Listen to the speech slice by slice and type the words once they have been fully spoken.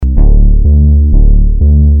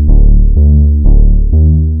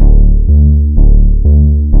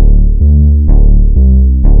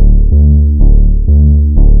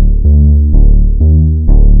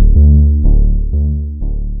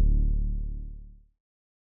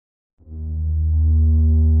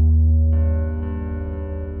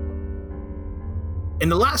In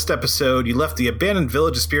the last episode, you left the abandoned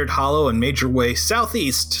village of Spirit Hollow and made your way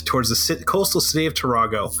southeast towards the coastal city of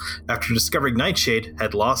Tarago after discovering Nightshade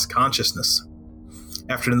had lost consciousness.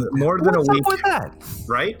 After more than a week, with that?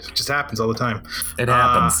 Right? It just happens all the time. It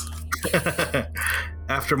happens.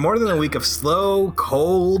 After more than a week of slow,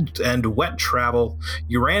 cold, and wet travel,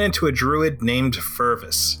 you ran into a druid named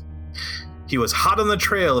Fervus. He was hot on the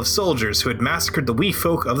trail of soldiers who had massacred the wee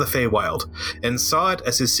folk of the Feywild, and saw it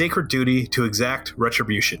as his sacred duty to exact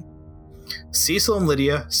retribution. Cecil and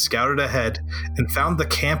Lydia scouted ahead and found a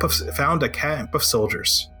camp of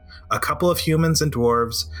soldiers, a couple of humans and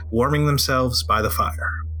dwarves warming themselves by the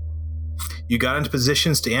fire. You got into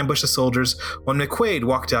positions to ambush the soldiers when McQuaid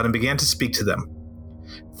walked out and began to speak to them.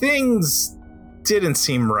 Things didn't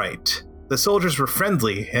seem right. The soldiers were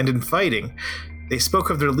friendly and in fighting. They spoke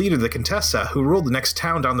of their leader, the Contessa, who ruled the next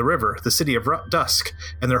town down the river, the city of Dusk,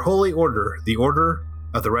 and their holy order, the Order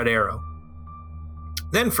of the Red Arrow.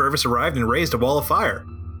 Then Fervus arrived and raised a wall of fire.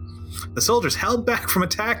 The soldiers held back from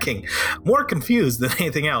attacking, more confused than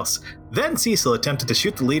anything else. Then Cecil attempted to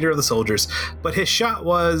shoot the leader of the soldiers, but his shot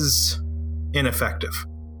was ineffective.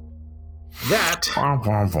 That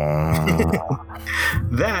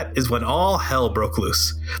is when all hell broke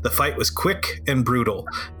loose. The fight was quick and brutal,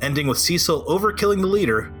 ending with Cecil overkilling the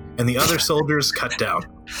leader and the other soldiers cut down.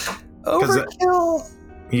 Overkill.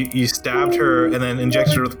 You stabbed her and then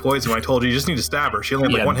injected her with poison. I told you just need to stab her. She only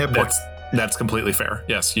had like one hit point. That's completely fair.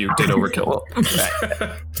 Yes, you did overkill. Well,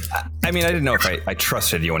 I mean, I didn't know if I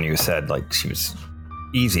trusted you when you said like she was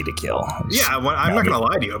easy to kill. Yeah, well, I'm not going to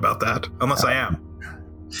lie to you about that, unless I am.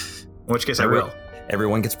 In which case I will.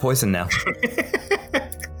 Everyone gets poisoned now.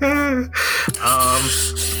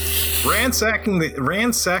 Ransacking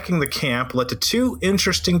the camp led to two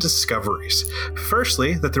interesting discoveries.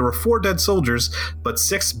 Firstly, that there were 4 dead soldiers, but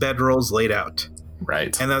 6 bedrolls laid out.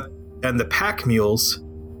 Right. And the pack mules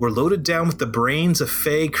were loaded down with the brains of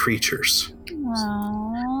fey creatures.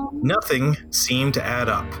 Aww. Nothing seemed to add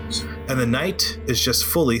up, and the night is just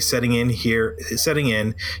fully setting in here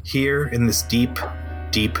in this deep,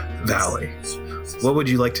 deep valley. What would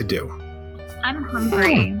you like to do? I'm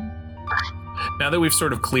hungry. Now that we've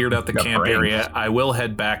sort of cleared out the camp area, I will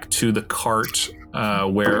head back to the cart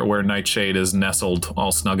where Nightshade is nestled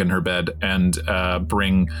all snug in her bed, and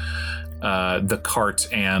bring the cart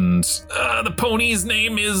and the pony's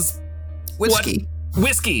name is Whiskey.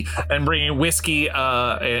 Whiskey, and bringing Whiskey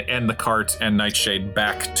and the cart and Nightshade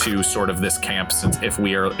back to sort of this camp, since if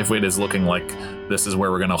it is looking like this is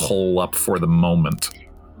where we're going to hole up for the moment.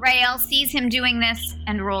 Rael sees him doing this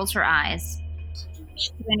and rolls her eyes.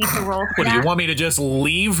 Do I need to roll for What, that? do you want me to just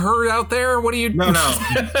leave her out there? What do you... No.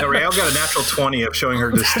 Rael got a natural 20 of showing her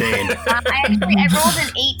disdain. I rolled an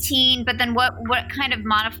 18, but then what kind of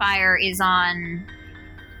modifier is on...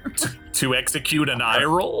 To execute an eye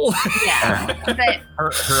roll? Yeah. But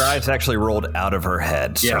Her eyes actually rolled out of her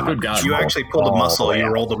head. So Yeah, good God. you actually pulled a muscle. You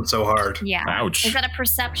rolled them so hard. yeah. Ouch. Is that a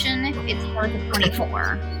perception? It's worth a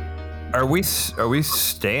 24. Are we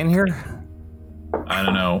staying here? I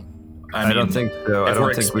don't know. I don't think so. I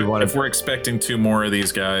don't think we want If we're expecting 2 more of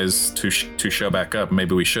these guys to show back up,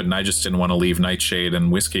 maybe we shouldn't. I just didn't want to leave Nightshade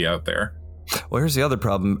and Whiskey out there. Well, here's the other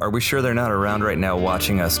problem. Are we sure they're not around right now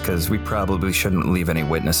watching us? Because we probably shouldn't leave any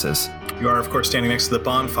witnesses. You are, of course, standing next to the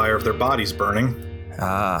bonfire of their bodies burning.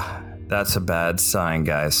 Ah, that's a bad sign,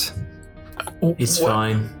 guys. It's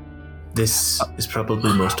fine. This is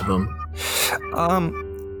probably most of them.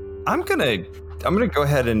 I'm gonna go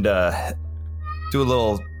ahead and do a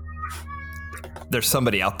little. There's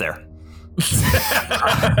somebody out there.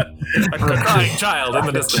 A crying child in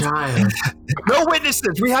the distance. Child. No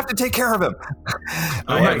witnesses. We have to take care of him.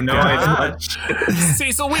 I have no idea.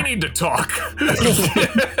 Cecil, we need to talk.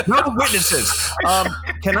 No witnesses.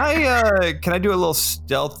 Can I do a little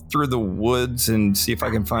stealth through the woods and see if I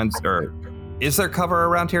can find? Or is there cover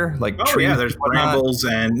around here? Like trees? Yeah, there's brambles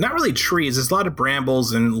and not really trees. There's a lot of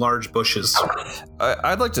brambles and large bushes.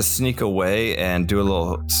 I'd like to sneak away and do a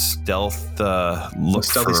little stealth look.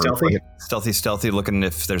 Stealthy, looking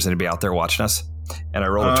if there's anybody out there watching us. And I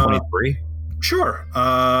rolled a 23. Sure.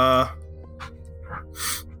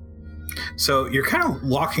 So you're kind of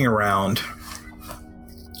walking around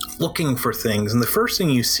looking for things, and the first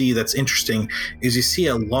thing you see that's interesting is you see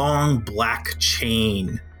a long black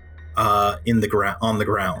chain on the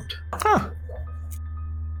ground. Huh.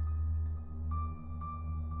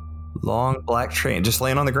 Long black chain just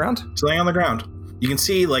laying on the ground? It's laying on the ground. You can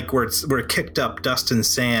see like where it kicked up dust and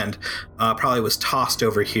sand, probably was tossed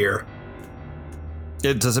over here.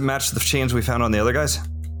 Does it match the chains we found on the other guys?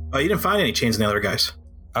 You didn't find any chains on the other guys.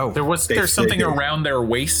 Oh, there's something around their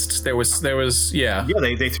waist. There was yeah. Yeah,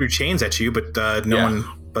 they threw chains at you, but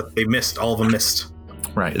but they missed. All of them missed.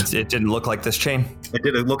 Right. It didn't look like this chain? It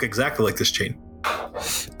did look exactly like this chain.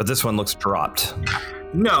 But this one looks dropped.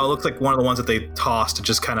 No, it looked like one of the ones that they tossed. It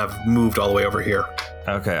just kind of moved all the way over here.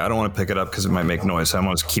 Okay, I don't want to pick it up because it might make noise. So I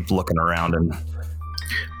want to keep looking around. And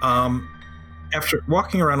after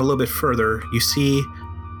walking around a little bit further, you see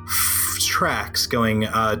tracks going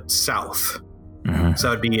south. Mm-hmm. So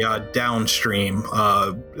that would be downstream,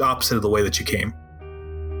 opposite of the way that you came.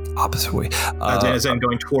 Opposite way. As in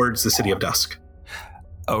going towards the City of Dusk.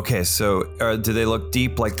 Okay, so do they look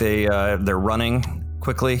deep, like they're running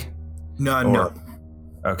quickly? No.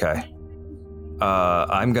 Okay.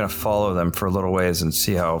 I'm gonna follow them for a little ways and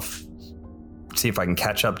see if I can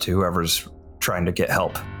catch up to whoever's trying to get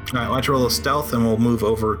help. All right, why don't you roll a stealth, and we'll move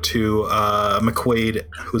over to McQuaid,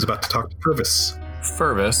 who's about to talk to Purvis.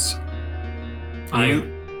 Purvis,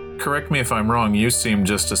 you correct me if I'm wrong. You seem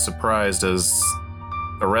just as surprised as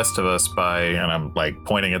the rest of us by, and I'm like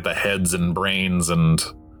pointing at the heads and brains and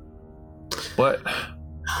what?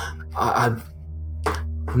 I'm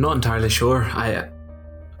not entirely sure.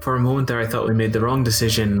 For a moment there, I thought we made the wrong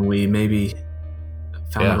decision. We maybe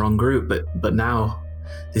found the wrong group, but now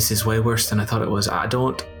this is way worse than I thought it was. I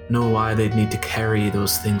don't know why they'd need to carry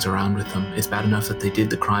those things around with them. It's bad enough that they did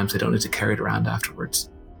the crimes. They don't need to carry it around afterwards.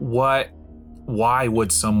 What? Why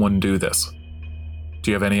would someone do this?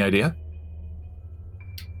 Do you have any idea?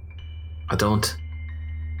 I don't.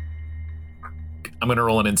 I'm going to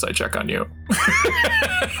roll an insight check on you.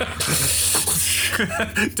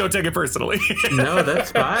 Don't take it personally. No,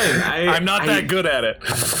 that's fine. I'm not that good at it.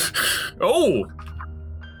 Oh!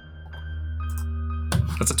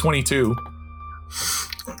 That's a 22.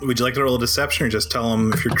 Would you like to roll a deception or just tell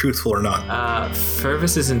them if you're truthful or not?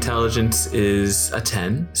 Fervis's intelligence is a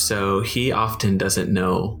 10, so he often doesn't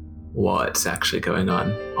know what's actually going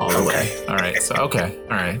on all the way. All right. So, okay.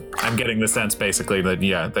 All right. I'm getting the sense basically that,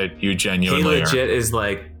 that you genuinely He legit is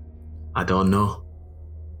like, I don't know.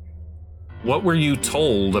 What were you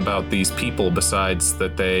told about these people besides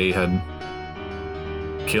that they had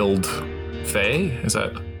killed Faye? Is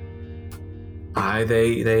that?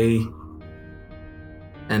 They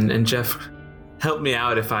and Jeff, help me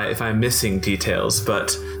out if I'm missing details,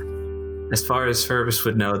 but as far as Fervis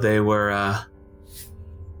would know, they were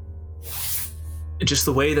just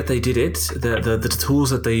the way that they did it, the tools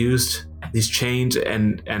that they used, these chains,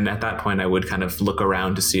 and at that point I would kind of look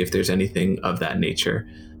around to see if there's anything of that nature.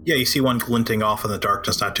 Yeah, you see one glinting off in the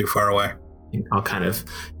darkness not too far away. I'll kind of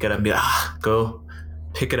get up and be like, go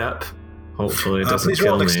pick it up. Hopefully it doesn't please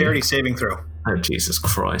kill roll a me. dexterity saving throw. Oh, Jesus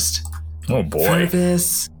Christ. Oh, boy.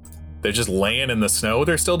 Fervis. They're just laying in the snow.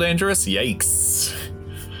 They're still dangerous? Yikes.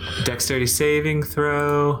 Dexterity saving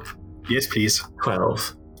throw. Yes, please.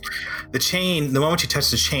 12. The chain, the moment you touch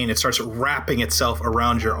the chain, it starts wrapping itself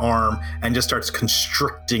around your arm and just starts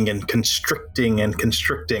constricting and constricting and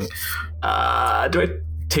constricting. Do I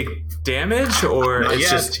take damage or Not it's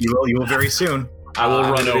yet. just You will very soon. I will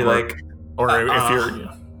run over. like, or if you're...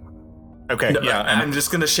 Okay, no, yeah. I'm just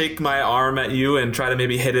going to shake my arm at you and try to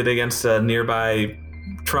maybe hit it against a nearby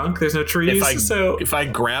trunk. There's no trees, if I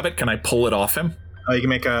grab it, can I pull it off him? You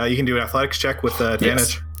can do an athletics check with advantage.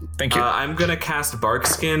 Yes. Thank you. I'm going to cast Bark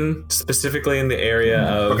Skin specifically in the area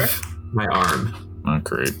of my arm. Oh,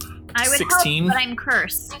 great. I would 16. help, but I'm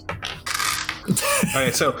cursed. All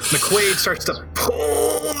right, so McQuaid starts to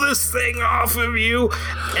pull this thing off of you,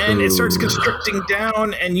 and it starts constricting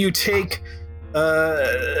down, and you take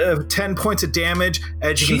 10 points of damage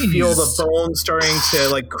as you can feel the bones starting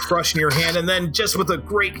to crush in your hand, and then just with a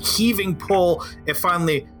great heaving pull, it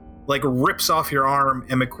finally rips off your arm,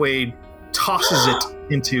 and McQuaid tosses it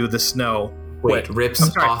into the snow. Wait,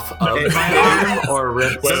 rips off of my arm or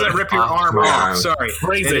rips? Doesn't rip your arm off. Sorry,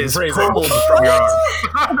 Phrasing, it is phrasing. pulled from your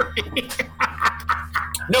arm.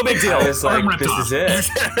 No big deal. I was like, Arm ripped this off. is it.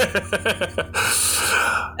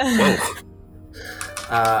 Whoa.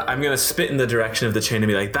 I'm gonna spit in the direction of the chain and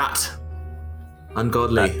be like, that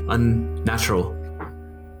ungodly, unnatural.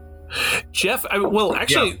 Jeff, don't want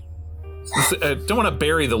to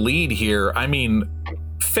bury the lead here. I mean,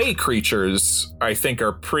 Fey creatures, I think,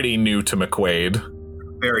 are pretty new to McQuaid.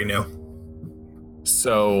 Very new.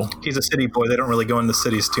 So He's a city boy. They don't really go into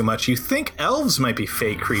cities too much. You think elves might be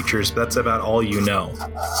Fey creatures, but that's about all you know.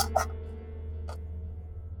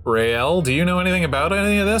 Rael, do you know anything about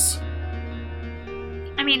any of this?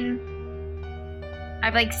 I mean,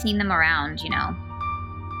 I've seen them around,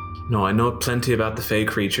 No, I know plenty about the Fey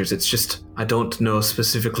creatures. It's just I don't know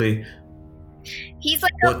specifically He's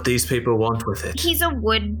like what these people want with it. He's a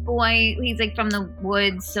wood boy. He's like from the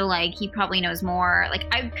woods, so like he probably knows more. Like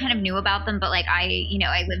I kind of knew about them, but like I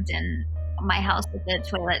lived in my house with the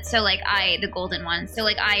toilet, so like the golden one. So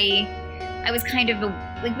like I was kind of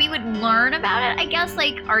like we would learn about it. I guess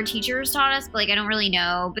like our teachers taught us, but like I don't really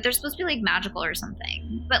know. But they're supposed to be like magical or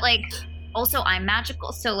something. But like also I'm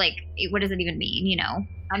magical, so like what does it even mean? You know,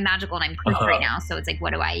 I'm magical and I'm cursed right now, so it's like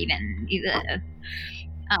what do I even?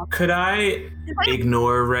 Could I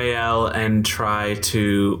ignore Rael and try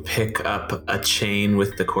to pick up a chain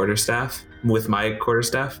with the quarterstaff? With my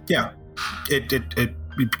quarterstaff? Yeah. It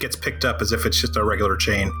gets picked up as if it's just a regular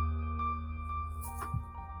chain.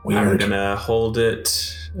 I'm gonna hold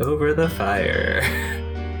it over the fire.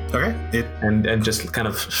 Okay. And just kind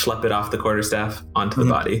of schlep it off the quarterstaff onto the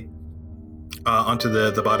body. Onto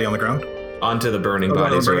the body on the ground? Onto the burning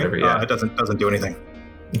bodies or whatever, yeah. It doesn't do anything.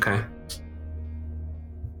 Okay.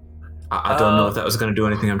 I don't know if that was going to do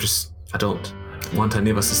anything. I don't want any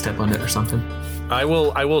of us to step on it or something. I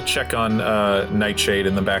will check on Nightshade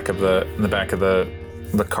in the back of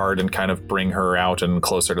the cart and kind of bring her out and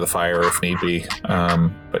closer to the fire if need be.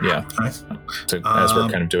 But yeah, Nice. As we're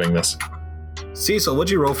kind of doing this. Cecil,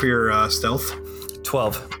 what'd you roll for your stealth?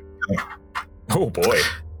 12. Oh boy.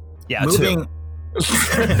 Yeah, moving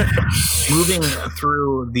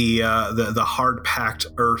through the hard-packed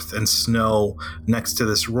earth and snow next to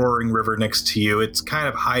this roaring river next to you. It's kind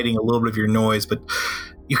of hiding a little bit of your noise, but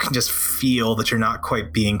you can just feel that you're not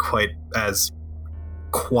being quite as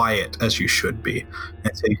quiet as you should be.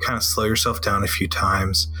 And so you kind of slow yourself down a few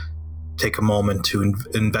times, take a moment to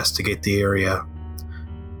investigate the area.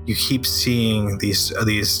 You keep seeing these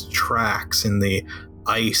tracks in the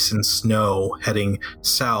ice and snow heading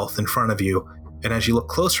south in front of you. And as you look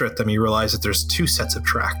closer at them, you realize that there's 2 sets of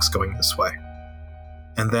tracks going this way.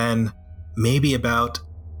 And then maybe about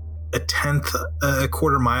a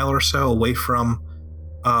quarter mile or so away from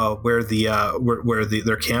where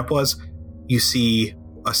their camp was, you see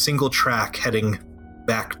a single track heading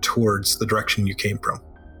back towards the direction you came from.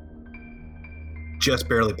 Just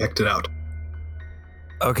barely picked it out.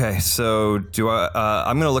 Okay, so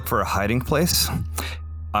I'm going to look for a hiding place.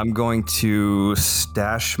 I'm going to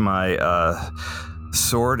stash my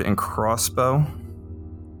sword and crossbow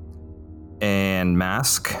and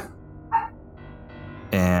mask.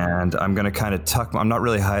 And I'm going to kind of I'm not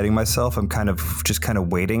really hiding myself. I'm just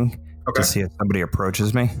waiting to see if somebody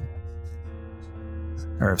approaches me.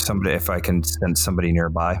 Or if I can send somebody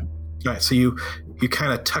nearby. All right, so you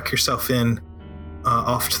kind of tuck yourself in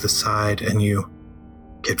off to the side and you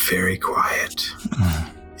get very quiet.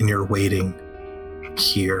 And you're waiting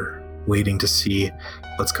here, waiting to see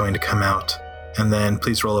what's going to come out. And then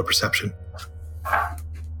please roll a perception.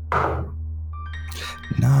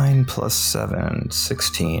 9 plus 7,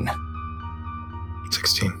 16.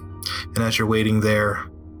 16. And as you're waiting there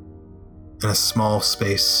in a small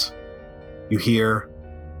space, you hear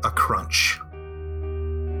a crunch.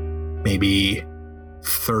 Maybe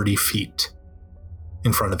 30 feet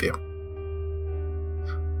in front of you.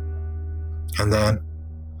 And then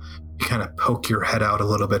you kind of poke your head out a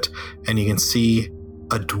little bit, and you can see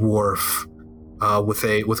a dwarf with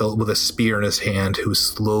a spear in his hand, who's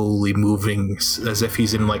slowly moving as if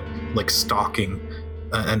he's in like stalking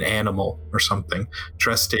an animal or something,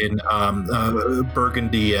 dressed in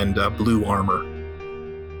burgundy and blue armor.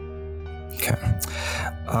 Okay.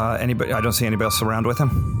 Anybody? I don't see anybody else around with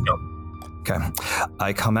him. No. Okay.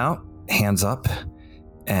 I come out, hands up,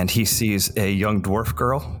 and he sees a young dwarf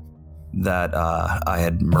girl that I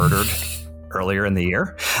had murdered earlier in the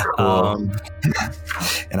year.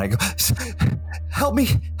 And I go, help me.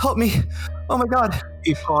 Oh my God.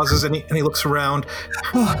 He pauses and he looks around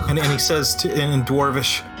and he says in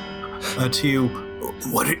Dwarvish to you,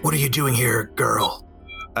 what are you doing here, girl?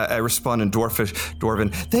 I respond in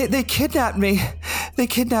Dwarven. They kidnapped me. They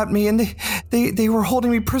kidnapped me, and they were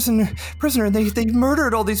holding me prisoner, and they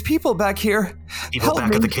murdered all these people back here. People Help back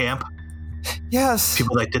me. at the camp? Yes.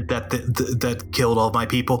 People that did that killed all my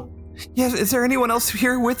people? Yes. Is there anyone else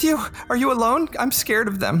here with you? Are you alone? I'm scared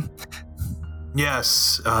of them.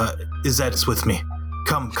 Yes. Izette's with me.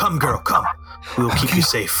 Come, girl, come. We will keep you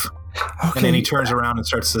safe. Okay. And then he turns around and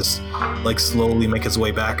starts to slowly make his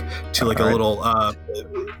way back to a little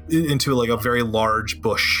into a very large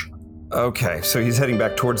bush. Okay, so he's heading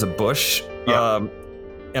back towards a bush. Yeah.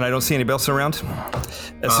 And I don't see anybody else around.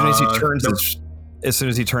 As soon as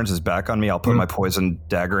he turns his back on me, I'll put my poison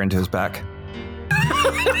dagger into his back.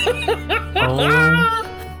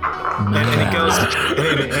 And he goes,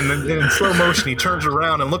 and in slow motion, he turns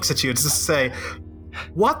around and looks at you and just say,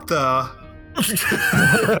 "What the?"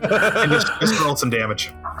 And just roll some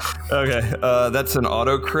damage. Okay, that's an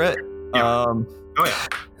auto crit. Yeah. Oh yeah.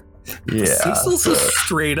 Yeah. Cecil's a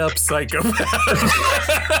straight up psychopath.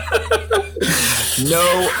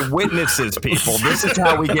 No witnesses, people. This is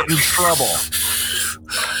how we get in trouble.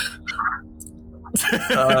 2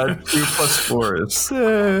 plus 4 is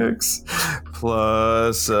 6.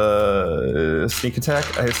 Plus sneak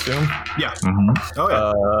attack, I assume. Yeah. Mm-hmm. Oh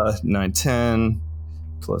yeah. 9, 10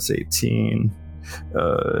 plus 18.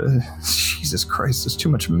 Jesus Christ, there's too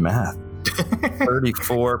much math.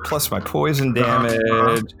 34 plus my poison damage.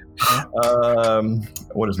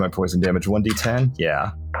 What is my poison damage? 1d10?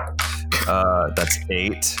 Yeah. That's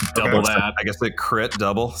 8. Double that. I guess it crit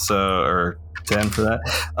double, so or 10 for that.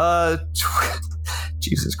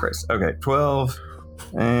 Jesus Christ. Okay, 12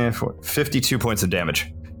 and 4, 52 points of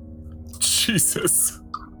damage. Jesus.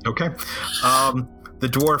 Okay. The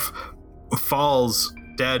dwarf falls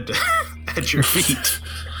dead at your feet.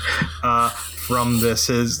 From this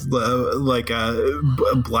is like a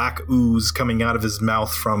black ooze coming out of his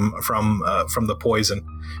mouth from the poison.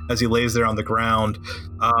 As he lays there on the ground,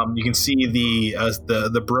 you can see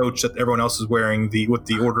the brooch that everyone else is wearing, with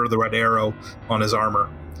the Order of the Red Arrow on his armor,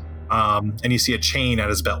 and you see a chain at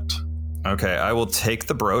his belt. Okay, I will take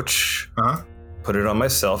the brooch, put it on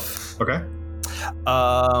myself. Okay.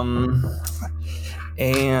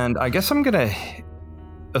 And I guess I'm gonna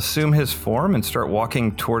assume his form and start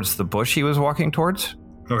walking towards the bush he was walking towards.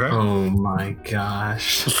 Okay. Oh my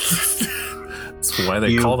gosh. That's why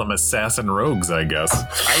they call them assassin rogues, I guess.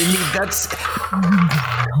 I mean, that's...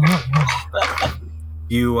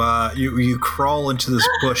 You crawl into this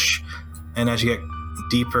bush, and as you get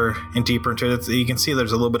deeper and deeper into it, you can see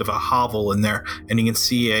there's a little bit of a hovel in there, and you can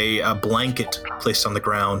see a blanket placed on the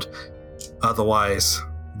ground. Otherwise,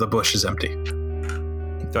 the bush is empty.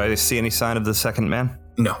 Do I see any sign of the second man?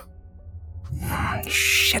 No.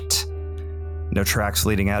 Shit. No tracks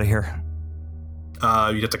leading out of here?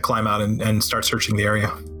 You'd have to climb out and start searching the area.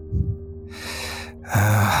 All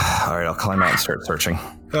right, I'll climb out and start searching.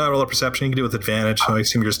 Roll a perception. You can do it with advantage. I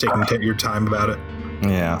assume you're just taking your time about it.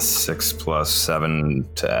 Yeah, 6 plus 7.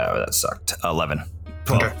 That sucked. 11.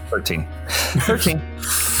 12, Okay. 13. 13.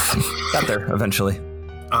 Got there eventually.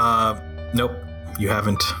 Nope. You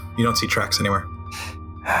haven't. You don't see tracks anywhere.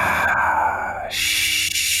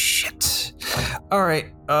 Shit. All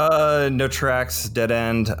right. No tracks. Dead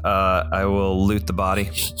end. I will loot the body.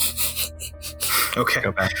 Okay.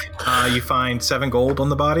 Go back. You find 7 gold on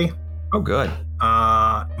the body. Oh, good.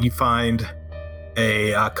 You find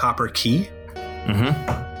a copper key. Mm-hmm.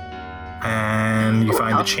 And you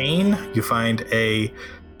find the chain. You find a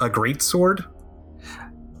great sword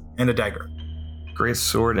and a dagger. Great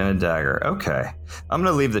sword and a dagger. Okay. I'm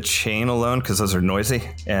going to leave the chain alone because those are noisy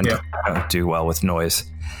and I don't do well with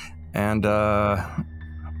noise. And I'm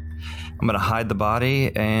going to hide the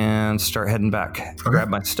body and start heading back. Okay. Grab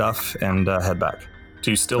my stuff and head back.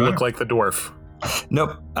 Do you still look like the dwarf?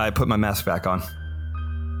 Nope. I put my mask back on.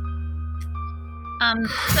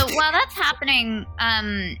 So while that's happening,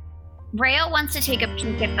 Rayo wants to take a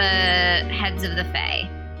peek at the heads of the Fae.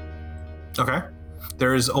 Okay.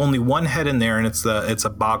 There is only one head in there, and it's a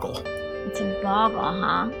boggle. It's a boggle,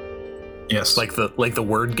 huh? Yes. Like the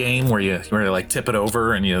word game where you like tip it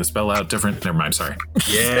over and you spell out different. Never mind. Sorry.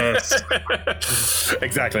 Yes.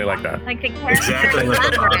 Exactly like that. Like the character. Exactly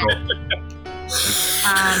like the boggle.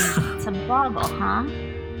 It's a boggle, huh?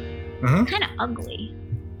 Mm-hmm. Kind of ugly.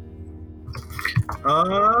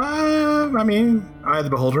 I mean, eye of the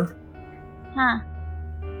beholder. Huh.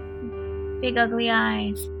 Big ugly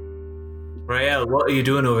eyes. Rael, what are you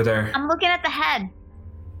doing over there? I'm looking at the head.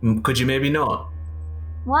 Could you maybe not?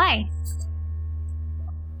 Why?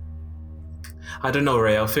 I don't know,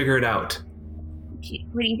 Rael. Figure it out.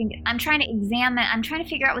 What do you think? I'm trying to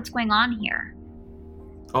figure out what's going on here.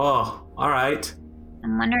 Oh, all right.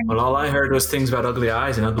 I'm wondering. Well, all I heard was things about ugly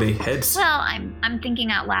eyes and ugly heads. Well, I'm thinking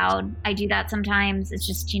out loud. I do that sometimes. It's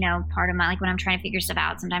just, part of my, like when I'm trying to figure stuff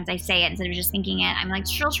out, sometimes I say it instead of just thinking it. I'm like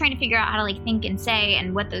still trying to figure out how to like think and say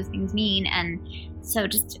and what those things mean. And so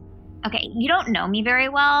okay, you don't know me very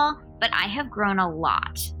well, but I have grown a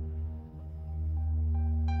lot.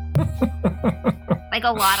 Like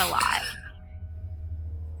a lot.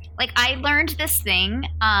 Like I learned this thing.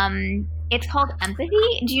 It's called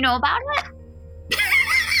empathy. Do you know about it?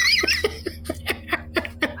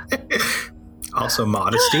 Also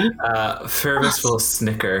modesty. Fervus will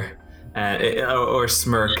snicker or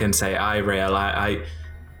smirk and say, "I, Rael, I."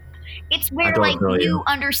 It's where like you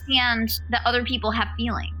understand that other people have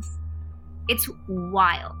feelings. It's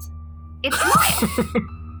wild. It's wild.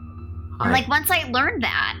 And like once I learned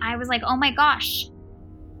that, I was like, "Oh my gosh,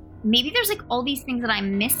 maybe there's like all these things that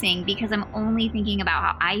I'm missing because I'm only thinking about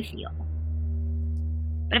how I feel.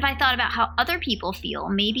 But if I thought about how other people feel,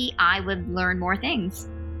 maybe I would learn more things.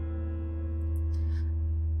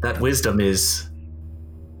 That wisdom is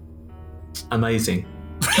amazing.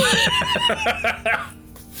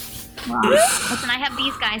 Well, listen, I have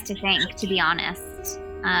these guys to thank, to be honest.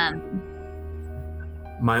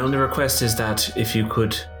 My only request is that if you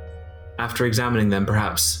could, after examining them,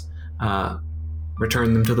 perhaps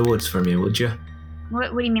return them to the woods for me, would you?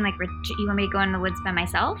 What do you mean, like, you want me to go in the woods by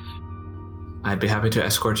myself? I'd be happy to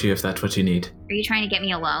escort you if that's what you need. Are you trying to get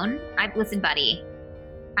me alone? Listen, buddy.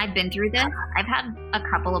 I've been through this. I've had a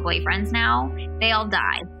couple of boyfriends now. They all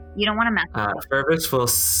died. You don't want to mess with Fervus will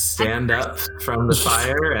stand up from the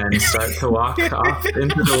fire and start to walk off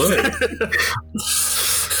into the woods.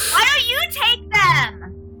 Why don't you take them?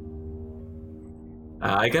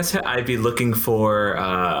 I guess I'd be looking for...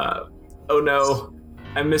 oh no,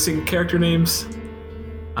 I'm missing character names.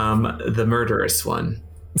 The murderous one.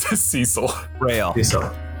 Cecil. Rail. Cecil.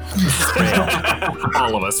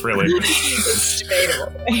 All of us, really.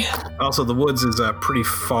 Also, the woods is pretty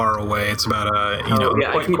far away. It's about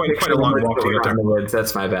quite a long walk to get there. The woods.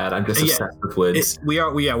 That's my bad. I'm just obsessed with woods.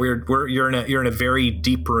 You're in a very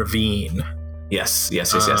deep ravine. Yes.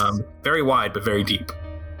 Very wide, but very deep.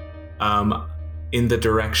 In the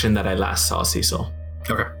direction that I last saw Cecil.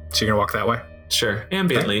 Okay, so you're gonna walk that way. Sure,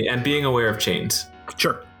 ambiently, and being aware of chains.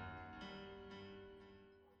 Sure.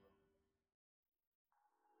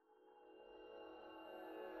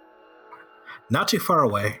 Not too far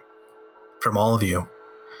away from all of you,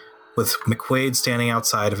 with McQuaid standing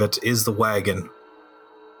outside of it, is the wagon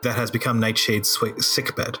that has become Nightshade's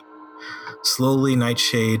sickbed. Slowly,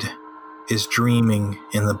 Nightshade is dreaming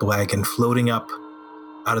in the wagon, floating up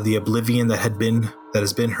out of the oblivion that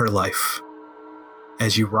has been her life.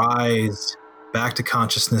 As you rise back to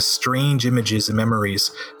consciousness, strange images and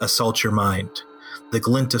memories assault your mind. The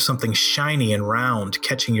glint of something shiny and round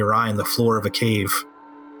catching your eye on the floor of a cave.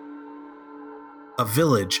 A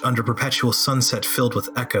village under perpetual sunset filled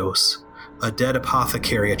with echoes. A dead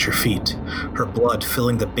apothecary at your feet, her blood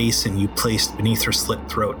filling the basin you placed beneath her slit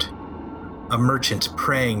throat. A merchant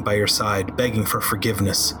praying by your side, begging for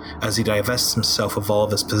forgiveness as he divests himself of all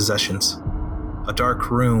of his possessions. A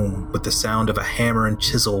dark room with the sound of a hammer and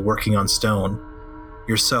chisel working on stone.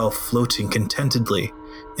 Yourself floating contentedly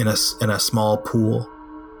in a small pool.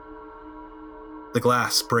 The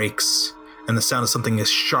glass breaks, and the sound of something is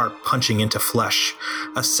sharp punching into flesh.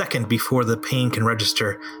 A second before the pain can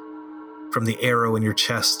register from the arrow in your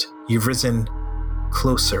chest, you've risen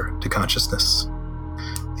closer to consciousness.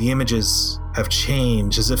 The images have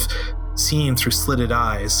changed as if seen through slitted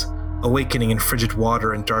eyes, awakening in frigid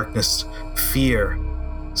water and darkness. Fear.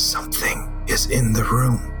 Something is in the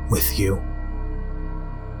room with you.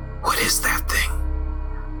 What is that thing?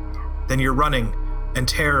 Then you're running, and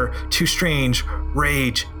terror, too strange,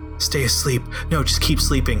 rage. Stay asleep. No, just keep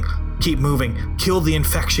sleeping. Keep moving. Kill the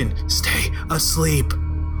infection. Stay asleep.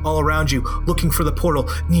 All around you, looking for the portal.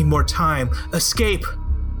 Need more time. Escape.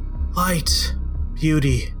 Light.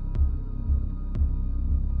 Beauty.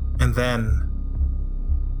 And then,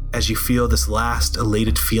 as you feel this last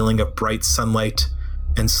elated feeling of bright sunlight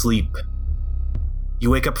and sleep,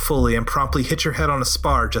 you wake up fully and promptly hit your head on a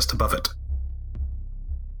spar just above it.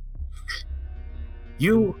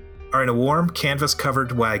 You are in a warm,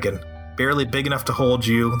 canvas-covered wagon, barely big enough to hold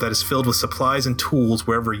you, that is filled with supplies and tools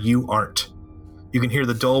wherever you aren't. You can hear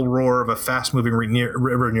the dull roar of a fast-moving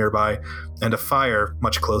river nearby, and a fire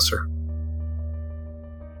much closer.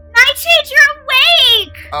 Nightshade, you're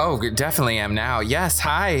awake! Oh, definitely am now. Yes,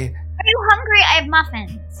 hi. Are you hungry? I have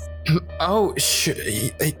muffins. Oh,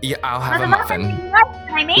 yeah, I'll have a muffin.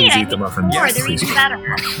 I made. Please eat the muffins. Yes. They're even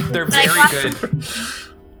better. They're very good.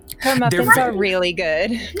 Her muffins are really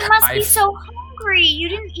good. You must be so hungry. You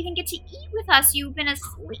didn't even get to eat with us. You've been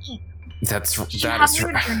asleep. That is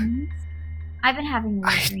right. I've been having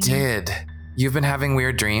weird dreams. I did. You've been having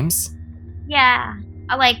weird dreams? Yeah.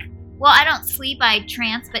 I don't sleep, I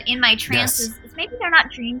trance, but in my trances, maybe they're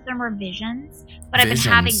not dreams, they're more visions, but I've been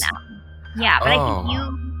having them. Yeah, but I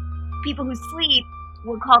think people who sleep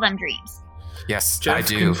would call them dreams. Yes, Jeff, I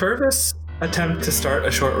do. Can Fervus attempt to start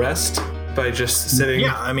a short rest by just sitting?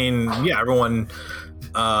 Yeah, everyone,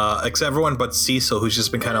 except everyone but Cecil, who's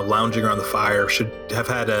just been kind of lounging around the fire, should have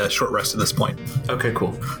had a short rest at this point. Okay,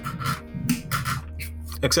 cool.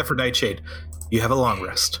 Except for Nightshade, you have a long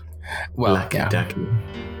rest. Well, Lucky ducky.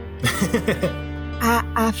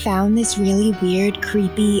 I found this really weird,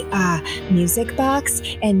 creepy music box,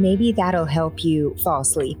 and maybe that'll help you fall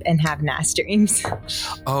asleep and have nice dreams.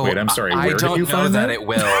 Oh, wait, I'm sorry. I Where did don't you know find that that? it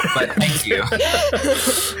will, but thank you.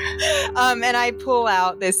 And I pull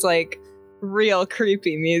out this like real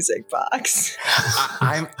creepy music box.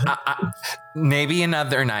 I'm maybe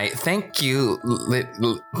another night. Thank you,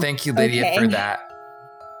 thank you, Lydia, Okay. for that.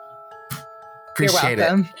 Appreciate You're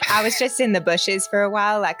welcome. it. I was just in the bushes for a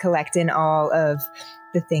while, like collecting all of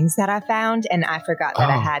the things that I found, and I forgot that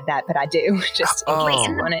I had that, but I do. Just in case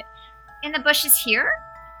you want it. In the bushes here?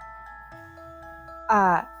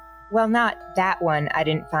 Well, not that one I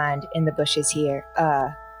didn't find in the bushes here,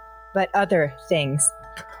 but other things.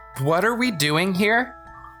 What are we doing here?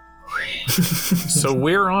 So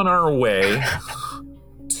we're on our way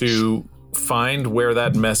to find where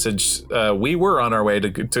that message. We were on our way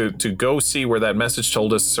to go see where that message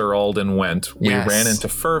told us Sir Alden went. We Yes. ran into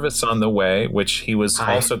Fervus on the way, which he was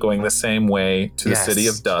also going the same way to the City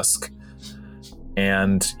of Dusk,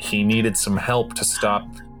 and he needed some help to stop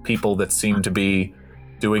people that seemed to be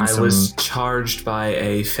doing I was charged by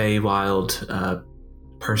a Feywild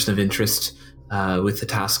person of interest with the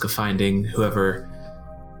task of finding whoever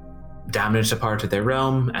damaged a part of their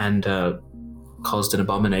realm and caused an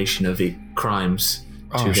abomination of the crimes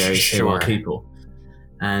to various Feywild people.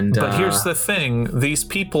 And but here's the thing: these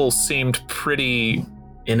people seemed pretty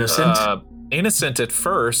innocent. Innocent at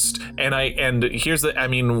first, and here's the. I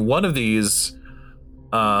mean, one of these.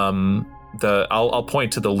 I'll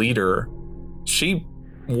point to the leader. She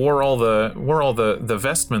wore all the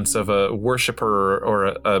vestments of a worshiper or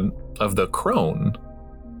of the crone.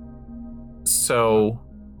 So,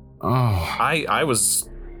 I was.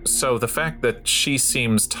 So the fact that she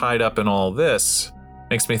seems tied up in all this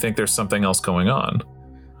makes me think there's something else going on.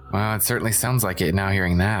 Well, it certainly sounds like it now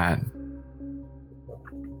hearing that.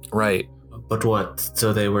 Right. But what?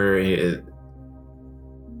 So they were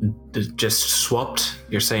just swapped?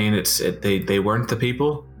 You're saying they weren't the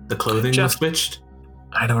people? The clothing was switched?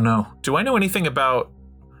 I don't know. Do I know anything about,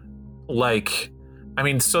 like, I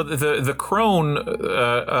mean, so the crone,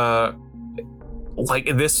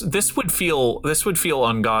 like this would feel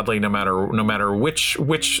ungodly no matter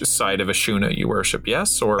which side of Ashuna you worship,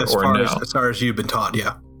 yes or no? As far as you've been taught,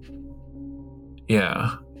 yeah.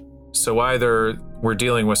 Yeah. So either we're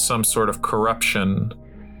dealing with some sort of corruption,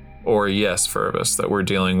 or yes, Fervus, that we're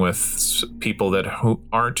dealing with people that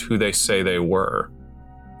aren't who they say they were.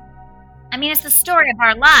 I mean, it's the story of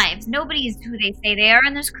our lives. Nobody's who they say they are,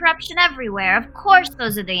 and there's corruption everywhere. Of course,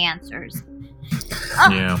 those are the answers.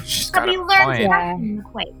 Yeah. Have you learned that from the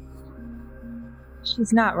Quake?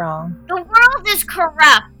 She's not wrong. The world is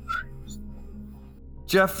corrupt.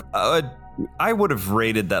 Jeff, I would have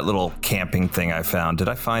raided that little camping thing I found. Did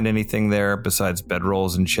I find anything there besides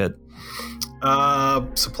bedrolls and shit?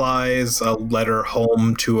 Supplies, a letter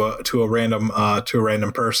home to a random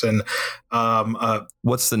person.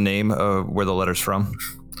 What's the name of where the letter's from?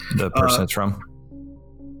 The person it's from?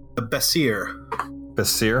 The Basir.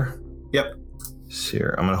 Basir? Yep.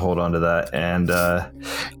 Basir. I'm gonna hold on to that, and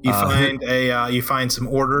you find some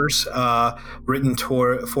orders written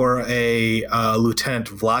for a Lieutenant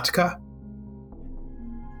Vlatka.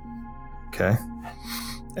 Okay.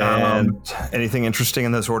 And anything interesting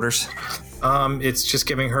in those orders? It's just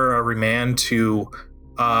giving her a remand to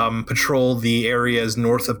patrol the areas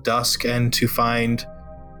north of Dusk and to find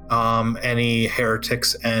any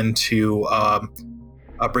heretics and to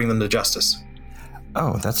bring them to justice.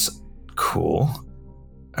 Oh, that's cool.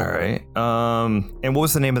 All right. And what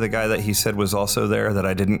was the name of the guy that he said was also there that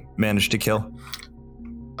I didn't manage to kill?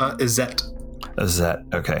 Izzet.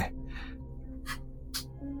 Izzet. Okay.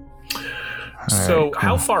 So, right, cool.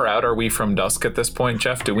 How far out are we from Dusk at this point,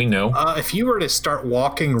 Jeff? Do we know? If you were to start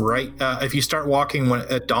walking if you start walking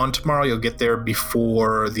at dawn tomorrow, you'll get there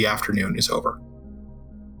before the afternoon is over.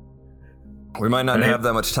 We might not have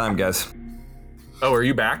that much time, guys. Oh, are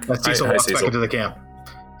you back? Cecil walks back into the camp,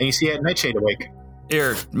 and you see a Nightshade awake.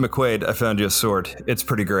 Here, McQuaid, I found you a sword. It's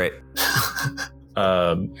pretty great.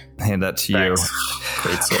 Hand that to thanks. You.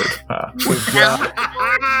 Great sword. I'll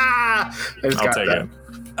take it.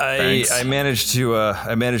 I managed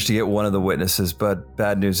to get one of the witnesses, but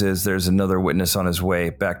bad news is there's another witness on his way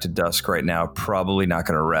back to Dusk right now. Probably not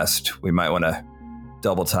going to rest. We might want to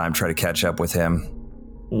double time, try to catch up with him.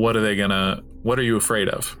 What are you afraid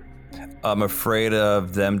of? I'm afraid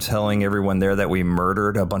of them telling everyone there that we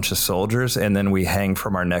murdered a bunch of soldiers and then we hang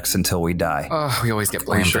from our necks until we die. Oh, we always get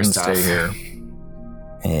blamed for stuff. Stay here.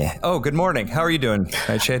 Yeah. Oh, good morning. How are you doing,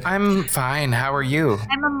 Nightshade? I'm fine. How are you?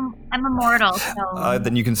 I'm immortal, so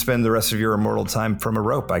Then you can spend the rest of your immortal time from a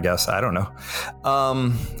rope, I guess. I don't know.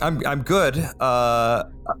 I'm good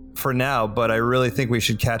for now, but I really think we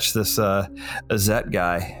should catch this Azet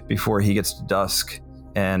guy before he gets to dusk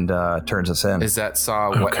and turns us in. Azet saw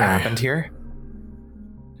what happened here?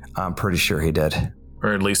 I'm pretty sure he did.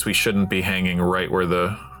 Or at least we shouldn't be hanging right where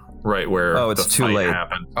it's the too fight late.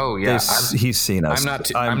 happened. Oh yeah, He's seen us.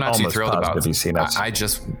 I'm not too thrilled about it. He's seen us. I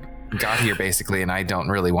just got here basically, and I don't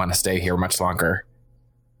really want to stay here much longer.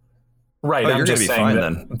 Right, Oh, I'm you're just gonna be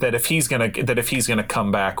saying fine, that if he's gonna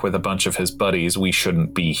come back with a bunch of his buddies, we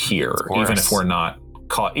shouldn't be here. course. Even if we're not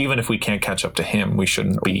caught, even if we can't catch up to him, we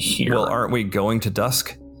shouldn't be here. Well, aren't we going to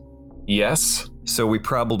dusk? Yes. So we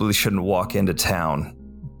probably shouldn't walk into town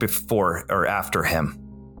before or after him.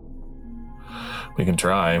 We can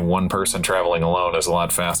try. One person traveling alone is a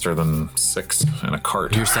lot faster than 6 in a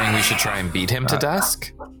cart. You're saying we should try and beat him to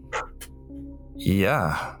dusk?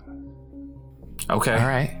 Yeah. Okay. All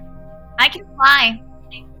right. I can fly.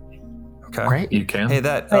 Okay. Great. You can. Hey,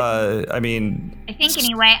 that, I mean... I think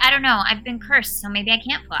anyway. I don't know. I've been cursed, so maybe I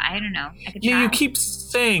can't fly. I don't know. I could try. Yeah, you keep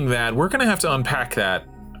saying that. We're gonna have to unpack that.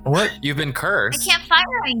 What? You've been I cursed. can't fire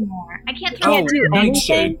anymore. I can't throw Can't do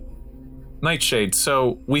anything? Nightshade.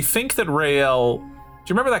 So we think that Rael. Do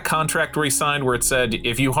you remember that contract we signed where it said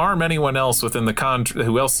if you harm anyone else within the contract,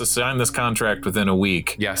 who else to sign this contract within a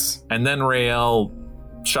week? Yes. And then Rael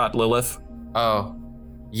shot Lilith. Oh.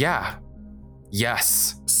 Yeah.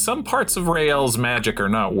 Yes. Some parts of Rael's magic are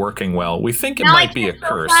not working well. We think it Now might I be a can't throw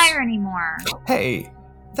curse. fire anymore. Hey,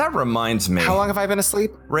 that reminds me. How long have I been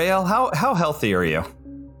asleep? Rael, how healthy are you?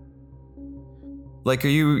 Like, are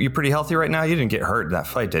you pretty healthy right now? You didn't get hurt in that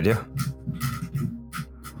fight, did you?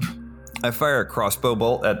 I fire a crossbow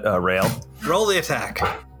bolt at Rael. Roll the attack.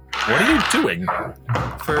 What are you doing?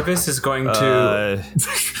 Fervus is going to.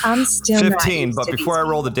 I'm still not 15, used but to before I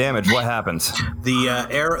roll the damage, what happens? The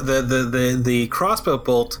arrow, the crossbow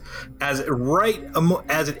bolt, as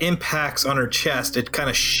it impacts on her chest, it kind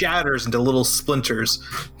of shatters into little splinters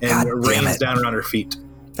and God it damn rains it. down around her feet.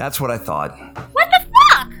 That's what I thought. What the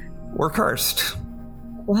fuck? We're cursed.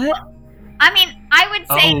 What? I mean, I would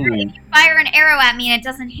say Oh. that if you fire an arrow at me and it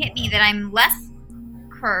doesn't hit me, that I'm less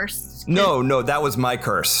cursed. No, that was my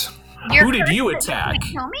curse. You're Who did cursed you that attack?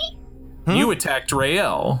 gonna kill me? You attacked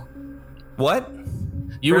Rael. What?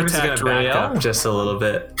 You Fervus is attacked gonna back Rael. up just a little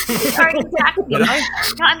bit. He already attacked me. Did I?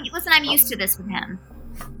 No, listen, I'm used to this with him.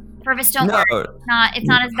 Fervus, don't No. worry. It's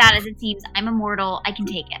not as bad as it seems. I'm immortal. I can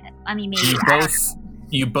take it. I mean, maybe.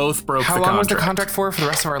 You both broke How the long was the contract. contract for the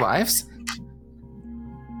rest of our lives?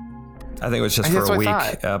 I think it was just I for guess a I week,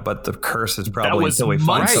 thought. but the curse is That probably was until we find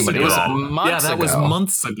months somebody ago. with that. Months That was ago.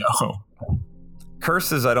 months ago.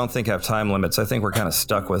 Curses, I don't think have time limits. I think we're kind of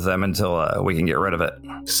stuck with them until we can get rid of it.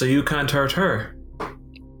 So you can't hurt her.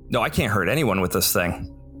 No, I can't hurt anyone with this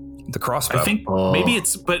thing. The crossbow. I think maybe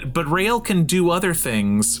it's but Rael can do other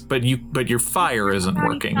things, but your fire isn't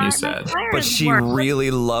working. You said. But she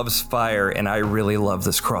really loves fire, and I really love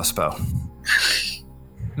this crossbow.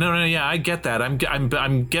 No, yeah, I get that.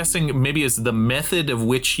 I'm guessing maybe it's the method of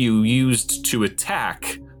which you used to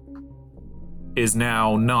attack is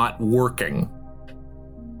now not working.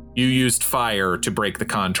 You used fire to break the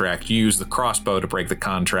contract. You used the crossbow to break the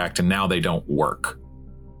contract, and now they don't work.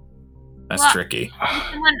 That's tricky.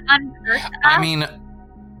 Someone uncursed us? I mean,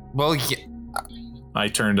 well, yeah, I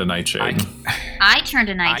turned to Nightshade. I turned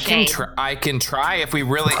a Nightshade. I can try if we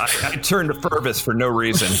really. I turned to Fervus for no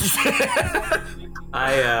reason.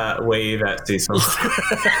 I wave at Cecil.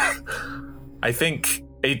 I think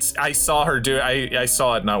I saw her do. I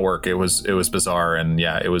saw it not work. It was bizarre, and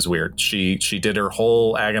yeah, it was weird. She did her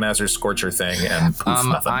whole Agonizer Scorcher thing, and poof,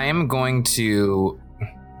 nothing. I am going to.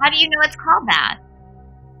 How do you know it's called that?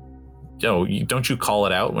 Yo, don't you call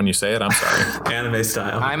it out when you say it? I'm sorry. Anime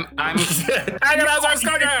style. I'm. Agonizer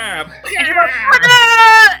Scorcher.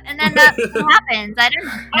 And then that happens. I don't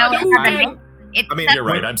know. I mean, You're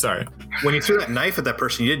right. I'm sorry. When you threw that knife at that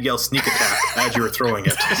person, you did yell sneak attack as you were throwing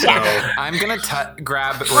it. So I'm gonna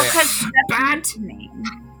grab. Because that's me.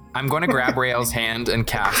 I'm going to grab Rael's hand and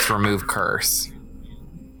cast Remove Curse.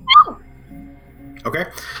 okay.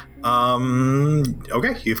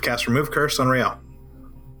 Okay, you've cast Remove Curse on Rael.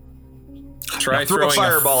 Try Now throw a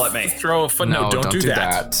throwing fireball at me. Throw a No, don't do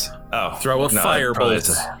that. Oh, Throw a no, firebolt. probably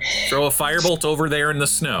is Throw a firebolt over there in the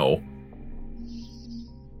snow.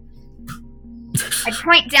 I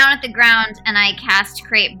point down at the ground and I cast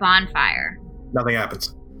Create Bonfire. Nothing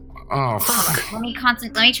happens. Oh, fuck. Let me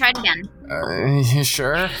try it again. You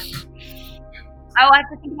sure? I have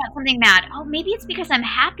to think about something mad. Oh, maybe it's because I'm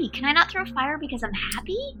happy. Can I not throw fire because I'm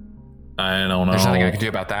happy? I don't know. There's nothing I can do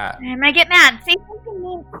about that. I'm gonna get mad. Say something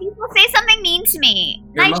mean. People say something mean to me.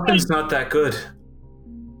 Your muffin's not that good.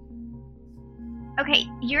 Okay,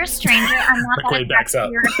 you're a stranger. I'm not McQuaid backs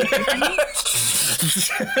up.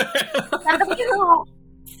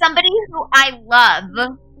 Somebody who I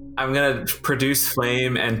love. I'm gonna produce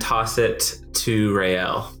flame and toss it to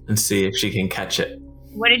Rael and see if she can catch it.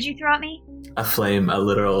 What did you throw at me? A flame, a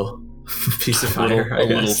literal piece of fire. A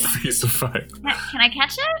little piece of fire. Can I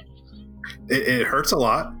catch it? It hurts a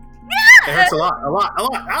lot. It hurts a lot.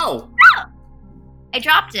 Ow! I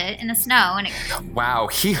dropped it in the snow and it. Wow,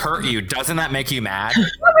 he hurt you. Doesn't that make you mad?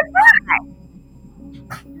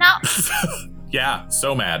 No. Yeah,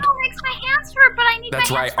 so mad. It makes my hands hurt, but I need That's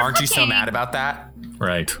my right. hands for Aren't you so cooking. mad about that?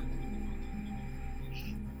 Right.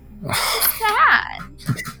 Sad.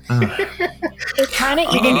 It kind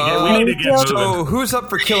of We need to get So, who's up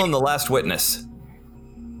for killing the last witness?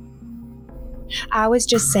 I was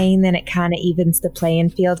just saying that it kind of evens the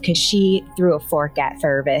playing field because she threw a fork at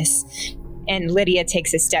Fervus. And Lydia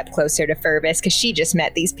takes a step closer to Fervus because she just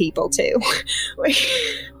met these people too.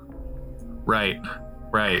 Right.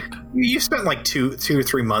 You spent like 2 or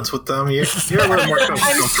 3 months with them. You're a little more I'm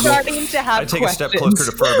comfortable. starting to have I take questions. a step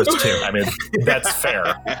closer to Fervus too. I mean, that's fair.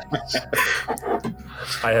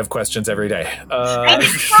 I have questions every day. I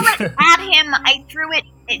didn't throw it at him. I threw it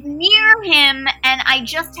near him, and I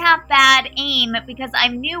just have bad aim because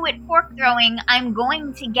I'm new at fork throwing. I'm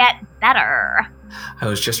going to get better. I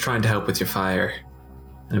was just trying to help with your fire.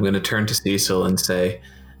 I'm going to turn to Cecil and say,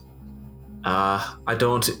 I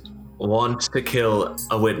don't want to kill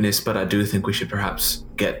a witness, but I do think we should perhaps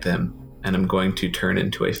get them. And I'm going to turn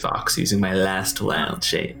into a fox using my last wild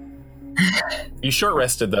shape. You short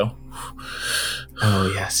rested though.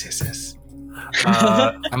 Oh, yes.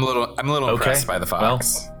 I'm a little impressed by the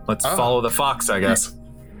fox. Well, let's follow the fox, I guess.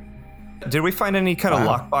 Did we find any kind of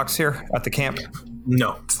lockbox here at the camp?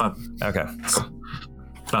 No. It's not Okay.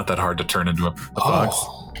 that hard to turn into a fox.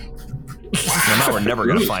 Well, now we're never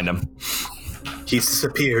going to find him. He's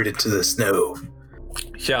disappeared into the snow.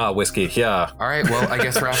 Yeah, whiskey. Yeah. All right, well, I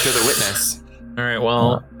guess we're after the witness. All right.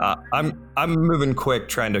 Well, I'm moving quick,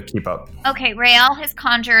 trying to keep up. Okay, Rael has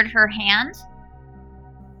conjured her hand,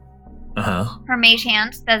 her mage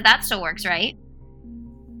hand. That still works, right?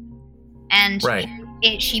 And right.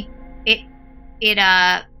 It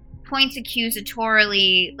points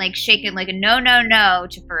accusatorily, like shaken, like a no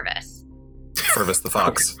to Fervus. Fervus the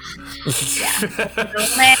fox. The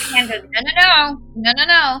hand goes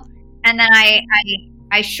no, and then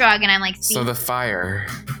I shrug and I'm like, see, So the fire.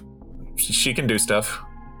 She can do stuff.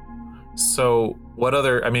 So what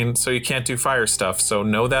other? I mean, so you can't do fire stuff. So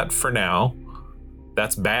know that for now.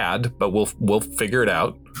 That's bad, but we'll figure it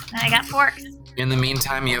out. I got forks. In the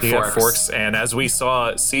meantime, you have You forks. have forks, and as we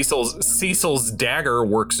saw, Cecil's dagger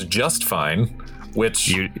works just fine. Which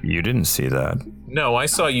You didn't see that. no, I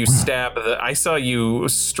saw you stab. I saw you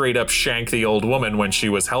straight up shank the old woman when she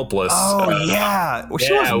was helpless. Oh yeah, well,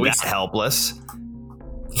 she yeah, wasn't that helpless.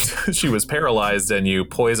 She was paralyzed, and you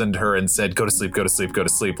poisoned her and said, "Go to sleep, go to sleep, go to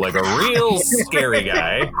sleep," like a real scary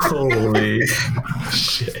guy. Holy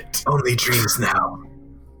shit. Only dreams now.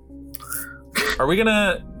 Are we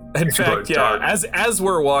gonna? In fact, yeah. As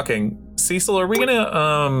we're walking, Cecil, are we gonna?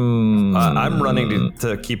 I'm running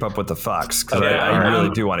to keep up with the fox because Yeah, I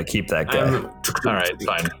really do want to keep that guy. All right,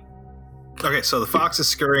 fine. Okay, so the fox is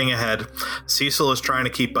scurrying ahead. Cecil is trying to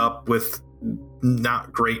keep up with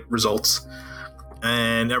not great results.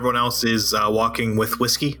 And everyone else is walking with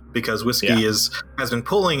Whiskey because Whiskey has been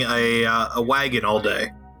pulling a wagon all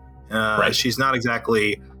day. Right. She's not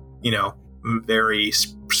exactly, very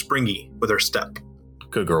springy with her step.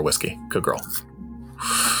 Good girl, Whiskey. Good girl.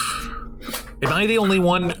 Am I the only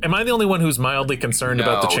one who's mildly concerned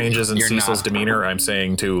about the changes in you're Cecil's not. demeanor? I'm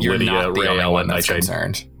saying to You're Lydia, not the only Rael, one and that's Nightshade.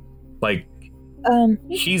 concerned. Like,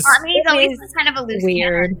 he's I mean, he's It always is kind of a loose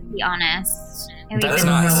weird. cannon, to be honest. At That's least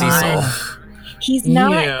not in Cecil. Cecil. He's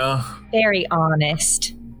not yeah. very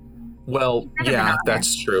honest. Well, Never been yeah, honest.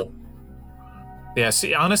 that's true. Yeah,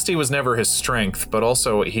 see, honesty was never his strength, but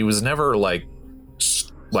also he was never like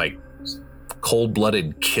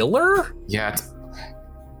cold-blooded killer. Yeah,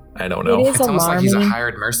 I don't know. It is it's almost like he's a alarming.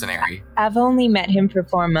 hired mercenary. I've only met him for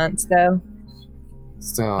 4 months, though.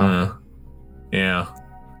 So, Yeah.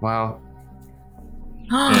 well,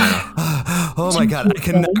 Yeah. Oh my god, I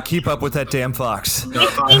cannot keep up with that damn fox. No,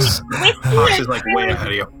 fox is like way ahead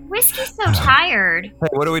of you. Whiskey's so tired. Hey,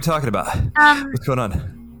 what are we talking about? What's going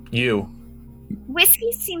on? You.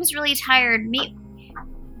 Whiskey seems really tired.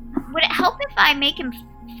 Would it help if I make him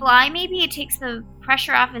fly? Maybe it takes the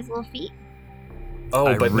pressure off his little feet.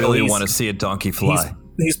 I really want to see a donkey fly.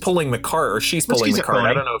 He's pulling the cart, or she's pulling the cart.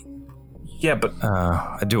 I don't know. Yeah, but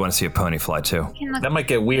I do want to see a pony fly too. That might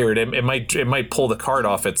get weird. It might pull the cart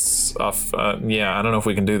off. Yeah, I don't know if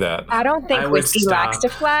we can do that. I don't think Whiskey likes to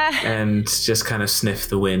fly. And just kind of sniff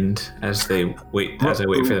the wind as I wait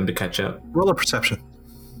for them to catch up. Roll a perception.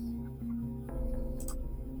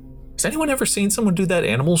 Has anyone ever seen someone do that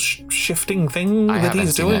animal shifting thing that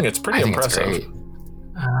he's doing? It's pretty impressive.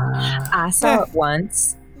 I saw it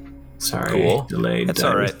once. Sorry, cool. Delayed. That's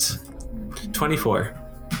all right. 24.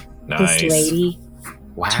 Nice. This lady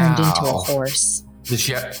turned into a horse.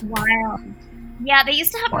 Wow. Yeah, they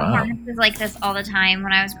used to have performances like this all the time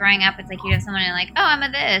when I was growing up. It's like you'd have someone like, oh, I'm a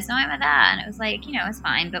this, oh, I'm a that. And it was like, it's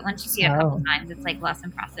fine. But once you see it a couple times, it's like less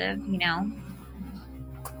impressive,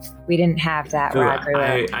 We didn't have that where I grew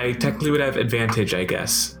up. I technically would have advantage, I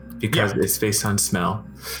guess, because it's based on smell.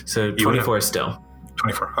 So 24 still.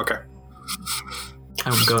 24, okay.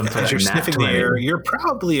 I'm going for as you're nat sniffing 20. the air, you're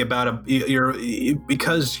probably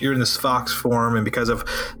because you're in this fox form and because of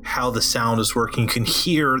how the sound is working, you can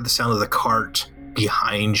hear the sound of the cart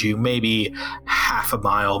behind you, maybe half a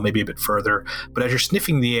mile, maybe a bit further. But as you're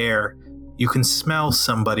sniffing the air, you can smell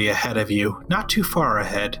somebody ahead of you, not too far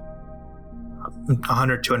ahead,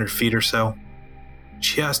 100, 200 feet or so,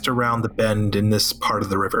 just around the bend in this part of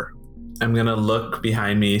the river. I'm going to look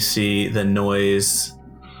behind me, see the noise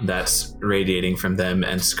that's radiating from them,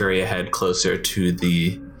 and scurry ahead closer to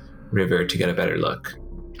the river to get a better look.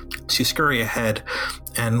 So you scurry ahead,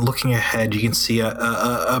 and looking ahead, you can see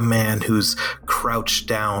a man who's crouched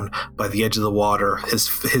down by the edge of the water.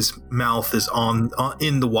 His mouth is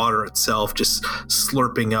in the water itself, just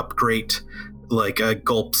slurping up great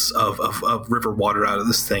gulps of river water out of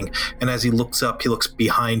this thing. And as he looks up, he looks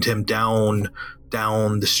behind him down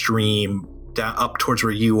the stream, up towards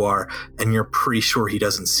where you are, and you're pretty sure he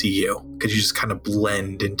doesn't see you because you just kind of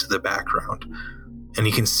blend into the background. And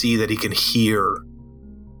you can see that he can hear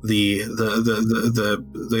the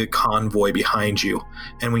convoy behind you.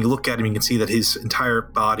 And when you look at him, you can see that his entire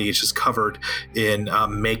body is just covered in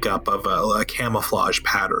makeup of a camouflage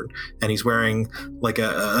pattern, and he's wearing like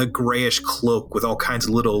a grayish cloak with all kinds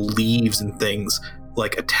of little leaves and things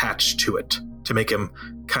attached to it to make him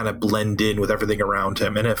kind of blend in with everything around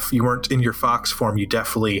him. And if you weren't in your fox form, you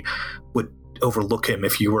definitely would overlook him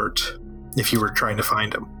if you were trying to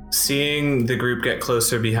find him. Seeing the group get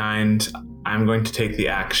closer behind, I'm going to take the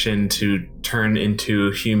action to turn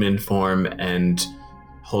into human form and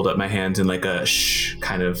hold up my hands in like a shh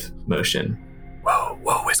kind of motion. Whoa,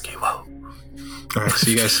 Whiskey, whoa. All right,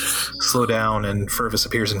 so you guys slow down, and Fervus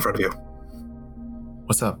appears in front of you.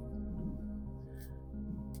 What's up?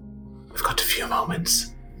 I've got a few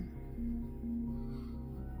moments.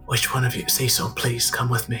 Which one of you? Cecil, please come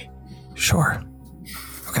with me. Sure.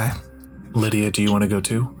 Okay. Lydia, do you want to go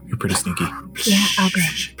too? You're pretty sneaky. Yeah, I'll go.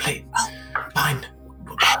 Please. Fine.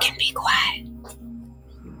 I can be quiet.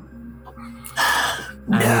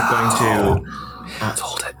 I'm going to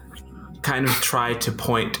hold it. kind of try to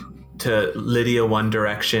point to Lydia one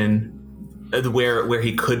direction, where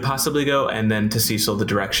he could possibly go, and then to Cecil the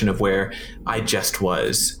direction of where I just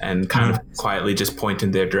was, and kind of quietly just point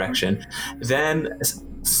in their direction. Then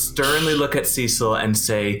sternly look at Cecil and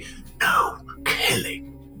say, "No killing."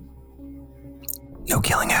 No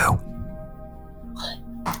killing who?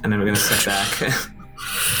 And then we're going to step back. It's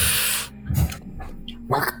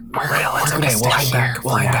okay. We'll hang back.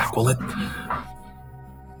 We'll hang back. We'll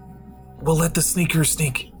let the sneakers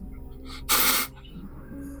sneak.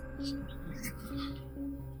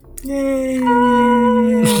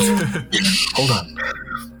 Hold on.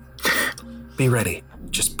 Be ready.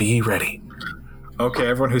 Just be ready. Okay,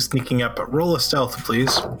 everyone who's sneaking up, roll a stealth,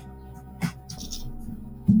 please.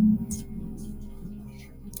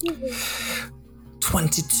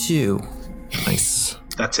 $22. Nice.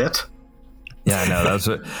 That's it? Yeah, no, that was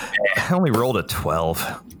it. I only rolled a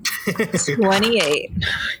 12. 28.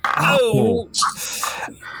 Oh!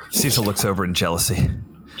 Cecil looks over in jealousy.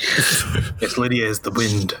 Yes, Lydia is the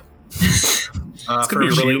wind. It's gonna be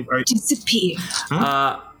really Disappear.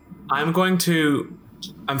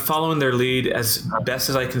 I'm following their lead as best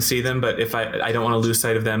as I can see them, but if I don't want to lose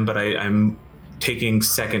sight of them, but I'm taking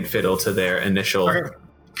second fiddle to their initial. Okay.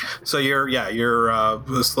 So you're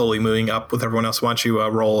slowly moving up with everyone else. Why don't you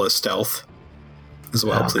roll a stealth as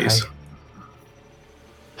well, please?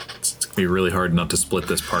 It's gonna be really hard not to split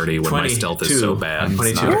this party when my stealth is so bad.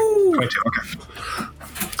 22. 22. Okay.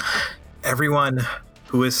 Everyone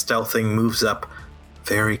who is stealthing moves up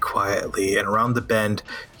very quietly, and around the bend,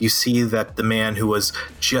 you see that the man who was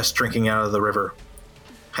just drinking out of the river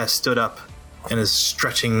has stood up and is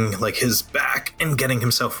stretching like his back and getting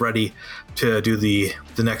himself ready to do the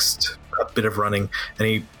next bit of running.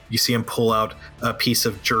 And you see him pull out a piece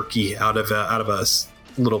of jerky out of a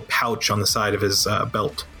little pouch on the side of his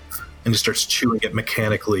belt, and just starts chewing it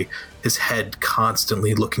mechanically, his head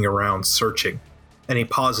constantly looking around, searching. And he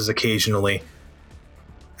pauses occasionally,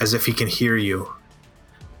 as if he can hear you.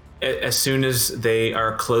 As soon as they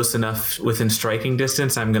are close enough within striking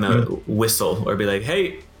distance, I'm gonna whistle or be like,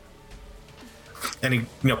 "Hey!" And he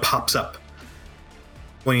pops up.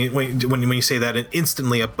 When you say that, and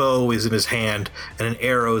instantly a bow is in his hand and an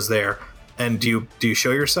arrow is there. And do you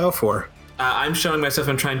show yourself, or? I'm showing myself.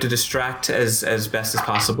 I'm trying to distract as best as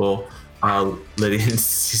possible while Lydia and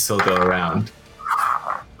Cecil go around.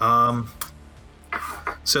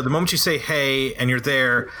 So the moment you say "hey" and you're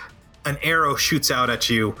there, an arrow shoots out at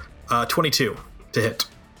you. 22 to hit.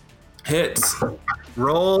 Hits.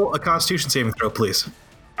 Roll a Constitution saving throw, please.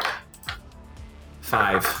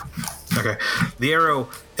 5. Okay. The arrow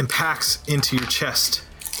impacts into your chest,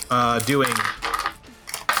 doing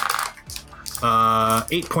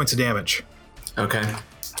 8 points of damage. Okay.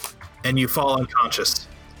 And you fall unconscious.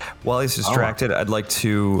 While he's distracted, I'd like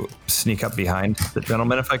to sneak up behind the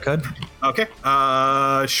gentleman if I could. Okay.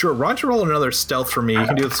 Sure. Why don't you roll another stealth for me? You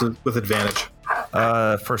can do this with advantage.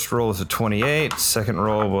 First roll was a 28. Second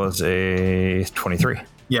roll was a 23.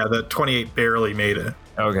 Yeah, the 28 barely made it.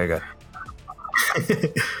 Okay, good.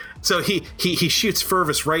 So he shoots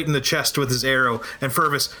Fervus right in the chest with his arrow, and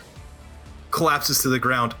Fervus collapses to the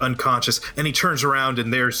ground unconscious, and he turns around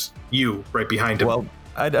and there's you right behind him. Well,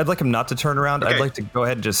 I'd like him not to turn around. Okay. I'd like to go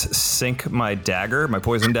ahead and just sink my dagger, my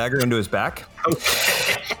poison dagger, into his back.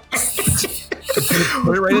 Okay.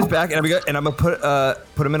 Put it right in his back, and I'm gonna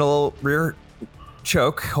put him in a little rear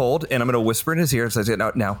choke hold, and I'm gonna whisper in his ear. So I say,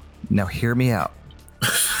 now, hear me out.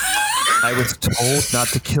 I was told not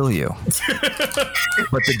to kill you,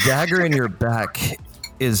 but the dagger in your back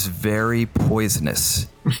is very poisonous,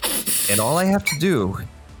 and all I have to do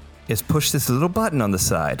is push this little button on the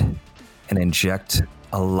side and inject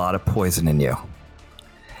a lot of poison in you.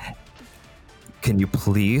 Can you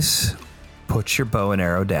please put your bow and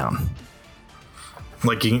arrow down?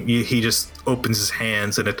 Like he just opens his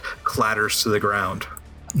hands and it clatters to the ground.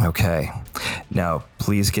 Okay. Now,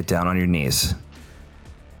 please get down on your knees.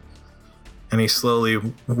 And he slowly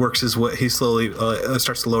works his way. He slowly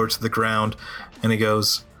starts to lower to the ground, and he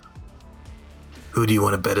goes, "Who do you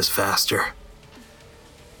want to bet is faster?"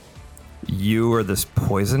 You or this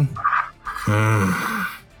poison? I'm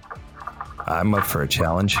up for a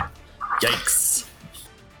challenge. Yikes.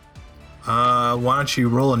 Why don't you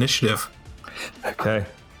roll initiative Okay.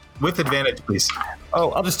 with advantage, please?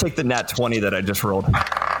 Oh, I'll just take the nat 20 that I just rolled.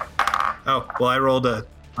 Oh, well, I rolled a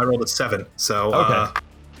 7. So Okay.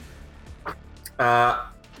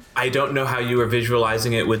 I don't know how you were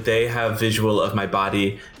visualizing it. Would they have visual of my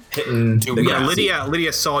body hitting the ground?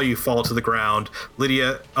 Lydia saw you fall to the ground.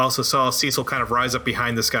 Lydia also saw Cecil kind of rise up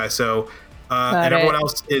behind this guy. So and everyone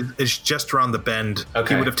else is just around the bend.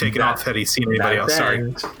 Okay. He would have taken off had he seen anybody else.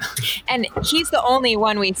 Sorry. And he's the only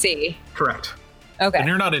one we see. Correct. Okay. And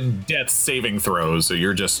you're not in death saving throws, so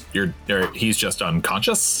he's just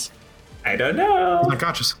unconscious. I don't know.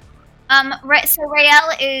 Unconscious. So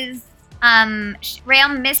Raelle is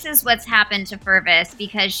Raelle misses what's happened to Fervus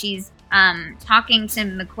because she's talking to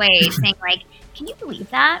McQuaid, saying like, "Can you believe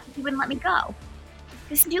that? He wouldn't let me go.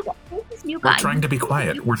 This new guy. We're trying to be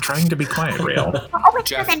quiet, Raelle. Oh, it's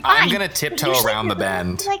Jeff, fine. I'm gonna tiptoe Usually around the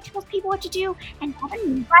bend. He like tells people what to do, and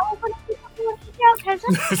Raelle tells people what to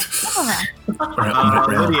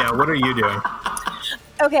do. Lydia, what are you doing?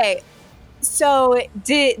 Okay. So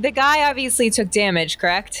the guy obviously took damage,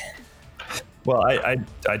 correct? Well, I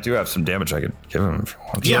do have some damage I could give him if you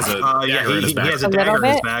want. He has a dagger in his back. He has a A little dagger in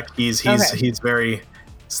his bit? back. He's Okay. very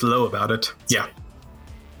slow about it. Yeah.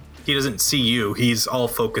 He doesn't see you. He's all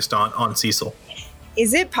focused on Cecil.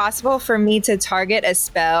 Is it possible for me to target a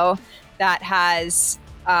spell that has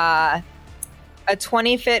a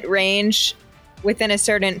 20-foot range within a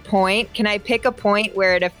certain point? Can I pick a point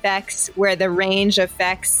where the range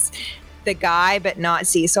affects the guy but not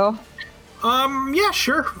Cecil? Yeah,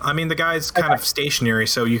 sure. I mean, the guy's kind of stationary,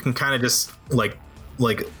 so you can kind of just like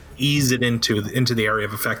ease it into the area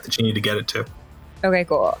of effect that you need to get it to. Okay,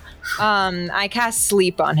 cool. I cast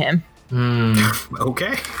sleep on him.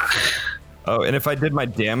 Okay. Oh, and if I did my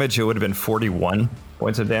damage, it would have been 41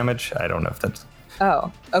 points of damage. I don't know if that's...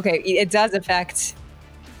 Oh, okay. It does affect.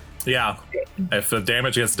 Yeah. If the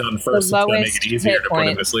damage gets done first, it's going to make lowest it easier hit to put him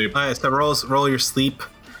point. to sleep. So roll your sleep.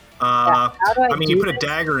 How do I you do put a this?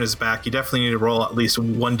 dagger in his back. You definitely need to roll at least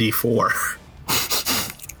 1d4.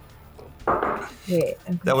 Wait.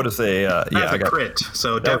 That would have say, That's a crit.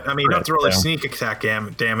 So, you don't have to roll a sneak attack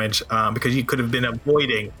damage because you could have been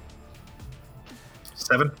avoiding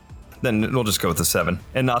 7. Then we'll just go with the 7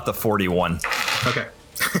 and not the 41. Okay.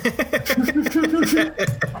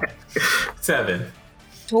 7.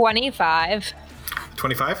 25.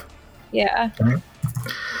 25? Yeah.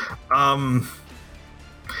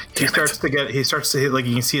 He starts to hit, like,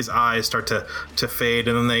 you can see his eyes start to fade,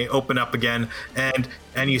 and then they open up again,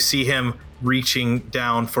 and you see him reaching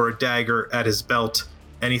down for a dagger at his belt,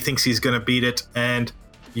 and he thinks he's going to beat it, and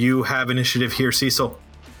you have initiative here, Cecil.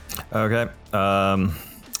 Okay.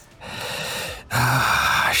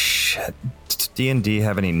 Shit. Does D&D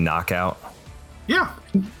have any knockout? Yeah.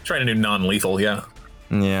 Trying to do non-lethal, yeah.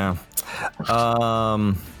 Yeah.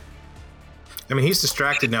 I mean, he's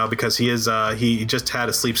distracted now because he just had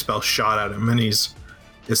a sleep spell shot at him, and it's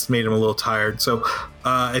made him a little tired. So,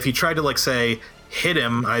 if you tried to, like, say, hit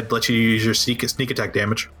him, I'd let you use your sneak attack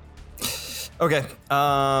damage. Okay.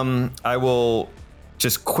 I will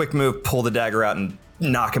just quick move, pull the dagger out, and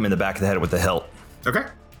knock him in the back of the head with the hilt. Okay.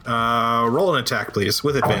 Roll an attack, please,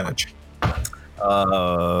 with advantage.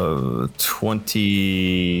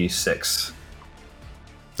 26.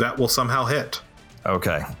 That will somehow hit.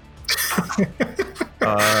 Okay. This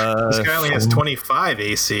guy only has 25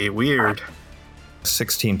 AC. Weird.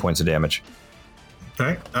 16 points of damage. All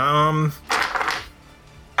right. I'm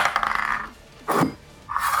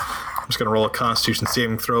just gonna roll a Constitution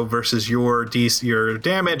saving throw versus your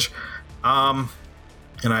damage. And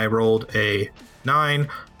I rolled a 9.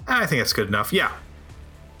 I think that's good enough. Yeah.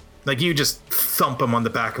 Like, you just thump him on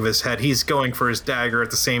the back of his head. He's going for his dagger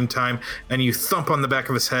at the same time, and you thump on the back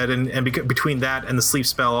of his head, and between that and the sleep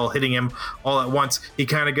spell all hitting him all at once, he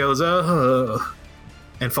kind of goes,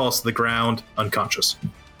 and falls to the ground, unconscious.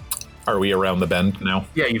 Are we around the bend now?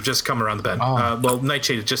 Yeah, you've just come around the bend. Oh. Well,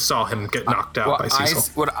 Nightshade just saw him get knocked out by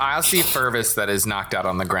Cecil. I'll see Fervus that is knocked out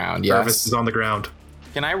on the ground, yes. Fervus is on the ground.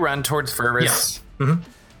 Can I run towards Fervus? Yes. Mm-hmm.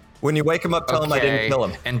 When you wake him up, tell him I didn't kill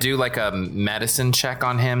him. And do like a medicine check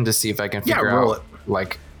on him to see if I can figure roll out it.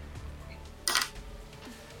 like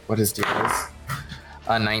what his deal is.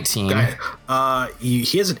 19.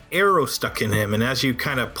 He has an arrow stuck in him, and as you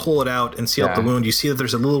kind of pull it out and seal up the wound, you see that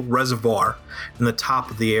there's a little reservoir in the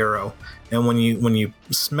top of the arrow. And when you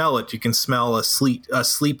smell it, you can smell a sleep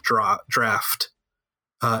draft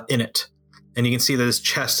in it, and you can see that his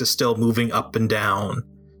chest is still moving up and down,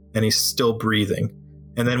 and he's still breathing.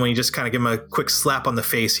 And then when you just kind of give him a quick slap on the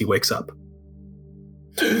face, he wakes up.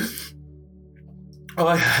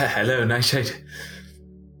 Oh, hello, Nightshade.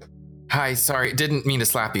 Hi, sorry, didn't mean to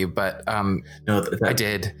slap you, but no, I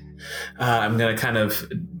did. I'm gonna kind of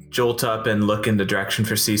jolt up and look in the direction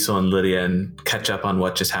for Cecil and Lydia and catch up on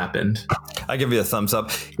what just happened. I give you a thumbs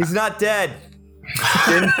up. He's not dead.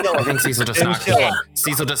 I think Cecil just knocked him.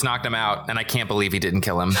 Cecil just knocked him out, and I can't believe he didn't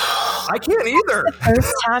kill him. I can't either.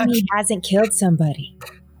 First time he hasn't killed somebody.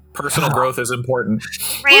 Personal growth is important.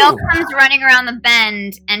 Rael comes running around the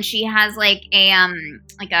bend, and she has like a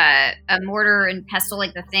mortar and pestle,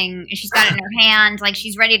 like the thing, and she's got it in her hand, like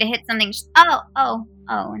she's ready to hit something.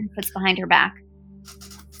 And puts behind her back.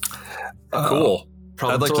 Cool.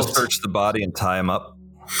 I'd like to search the body and tie him up.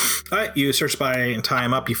 All right, you search by and tie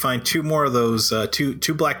him up. You find 2 more of those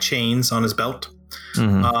two black chains on his belt.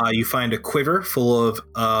 Mm-hmm. You find a quiver full of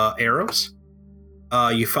arrows.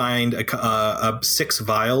 You find 6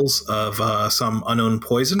 vials of some unknown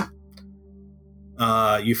poison.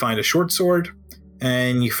 You find a short sword,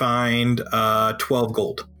 and you find 12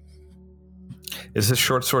 gold. Is this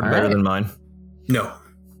short sword better than mine? No.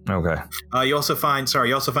 Okay. You also find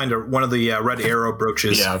one of the red arrow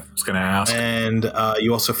brooches. Yeah, I was going to ask. And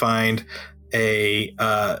you also find a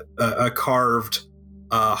carved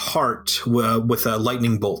heart with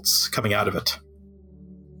lightning bolts coming out of it.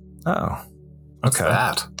 Oh. What's Okay.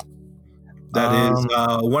 That is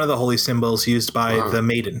one of the holy symbols used by the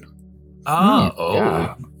maiden.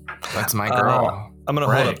 Yeah. That's my girl. I'm going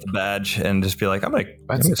to hold up the badge and just be like, I'm going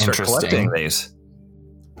to start collecting these.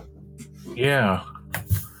 Yeah.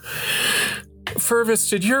 Fervus,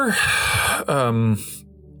 did your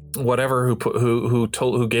whatever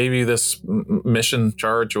who gave you this mission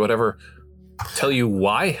charge or whatever tell you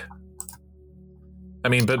why? I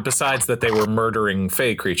mean, but besides that they were murdering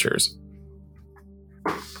fey creatures.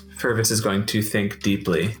 Fervus is going to think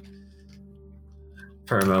deeply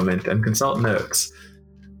for a moment and consult notes.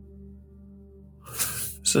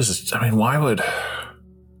 Why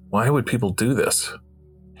would people do this?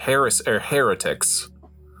 Heretics.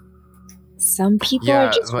 Some people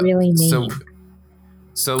are just really mean.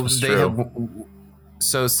 So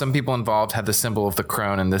some people involved had the symbol of the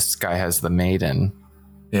crone, and this guy has the maiden.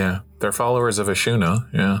 Yeah, they're followers of Ashuna.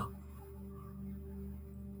 Yeah.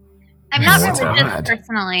 I'm not What's religious that?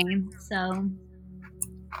 personally, so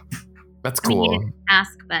That's I mean, you cool. didn't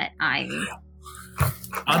ask, but I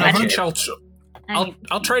On a hunch, I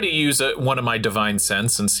I'll try to use one of my divine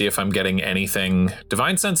sense and see if I'm getting anything.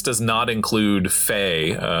 Divine sense does not include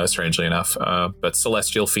Fae, strangely enough, but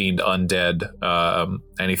celestial, fiend, undead,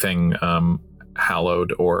 anything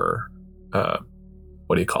hallowed or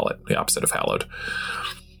what do you call it? The opposite of hallowed.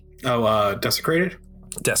 Oh, desecrated?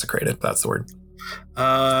 Desecrated. That's the word.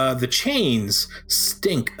 The chains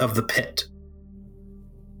stink of the pit.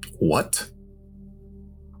 What?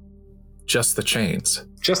 Just the chains.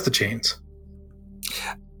 Just the chains.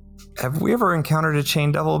 Have we ever encountered a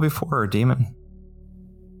chain devil before or a demon?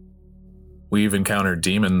 We've encountered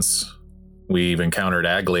demons. We've encountered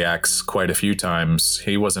Agliax quite a few times.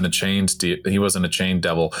 He wasn't a chained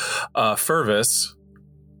devil. Fervis.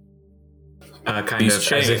 Kind These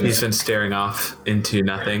of as if chains. he's been staring off into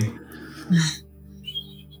nothing.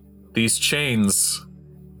 These chains,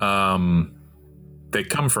 they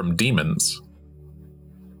come from demons.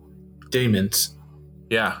 Demons.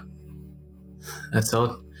 Yeah. That's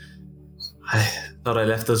odd. I thought I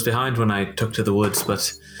left those behind when I took to the woods,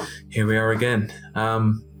 but here we are again.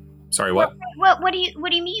 Sorry, what? what do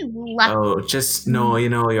you mean you left? Oh, just no,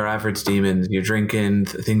 your average demon. You're drinking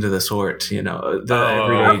things of the sort. The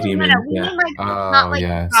everyday demon. No, we Yeah. mean like not like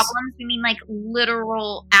problems. We mean like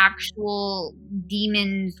literal, actual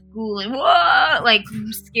demons, ghoul, whoa, like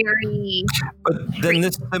scary. But then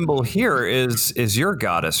this symbol here is your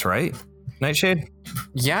goddess, right? Nightshade?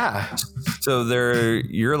 Yeah. So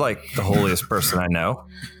you're like the holiest person I know.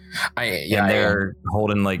 And they're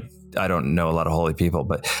holding like, I don't know a lot of holy people,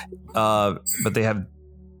 but they have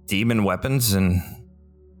demon weapons and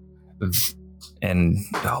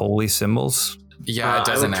holy symbols. Yeah, it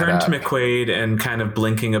doesn't I would turn add to up. McQuaid and kind of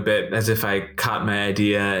blinking a bit as if I caught my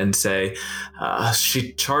idea and say,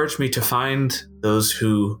 she charged me to find those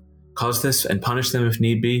who caused this and punish them if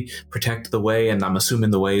need be, protect the way, and I'm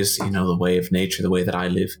assuming the way is, the way of nature, the way that I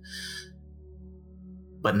live.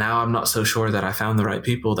 But now I'm not so sure that I found the right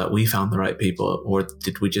people, that we found the right people, or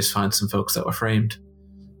did we just find some folks that were framed?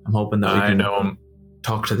 I'm hoping that we can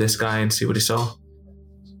talk to this guy and see what he saw.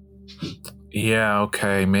 Yeah,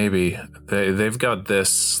 okay, maybe. They've got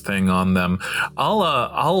this thing on them.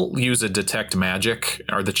 I'll use a detect magic.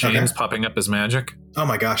 Are the chains popping up as magic? Oh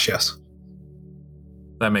my gosh, yes.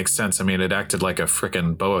 That makes sense. I mean, it acted like a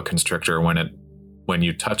frickin' boa constrictor when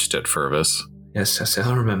you touched it, Fervis. Yes,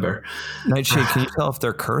 I'll remember. Nightshade, can you tell if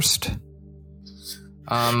they're cursed?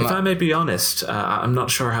 If I may be honest, I'm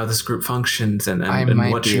not sure how this group functions and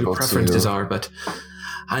might what be your able preferences to. are, but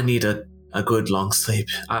I need a good long sleep.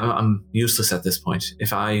 I'm useless at this point.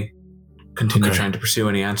 If I continue trying to pursue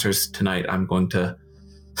any answers tonight, I'm going to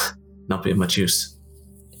not be of much use.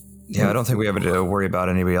 Yeah, I don't think we have to worry about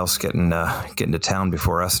anybody else getting to town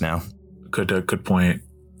before us now. Good point.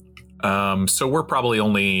 So we're probably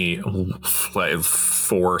only like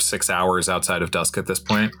 4-6 hours outside of dusk at this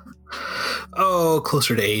point. Oh,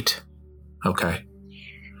 closer to 8. Okay.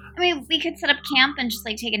 I mean, we could set up camp and just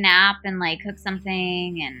like take a nap and like cook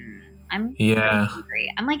something. And I'm hungry.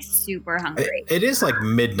 I'm like super hungry. It is like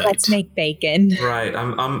midnight. Let's make bacon. Right.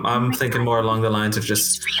 I'm thinking more along the lines of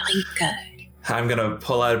just Really good. I'm gonna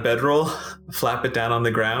pull out a bedroll, flap it down on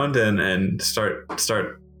the ground, and start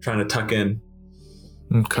trying to tuck in.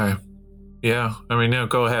 Okay. Yeah. I mean, no.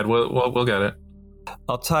 Go ahead. We'll get it.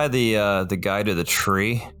 I'll tie the guy to the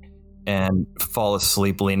tree and fall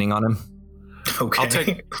asleep leaning on him.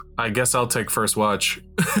 Okay. I guess I'll take first watch.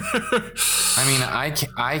 I mean,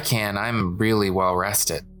 I can. I'm really well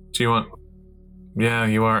rested. Do you want? Yeah,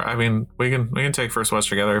 you are. I mean, we can take first watch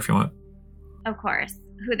together if you want. Of course.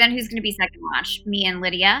 Who's going to be second watch? Me and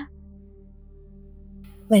Lydia.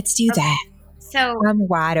 Let's do that. So I'm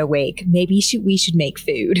wide awake. Maybe we should make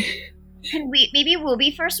food. maybe we'll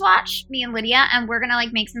be first watch, me and Lydia, and we're gonna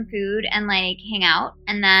like make some food and like hang out,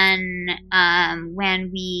 and then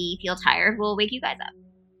when we feel tired, we'll wake you guys up.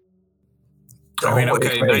 I mean,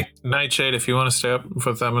 okay, Nightshade, if you want to stay up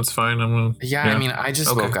with them, it's fine. I mean, I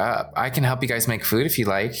just woke up. I can help you guys make food if you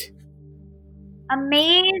like.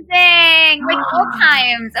 Amazing! Like old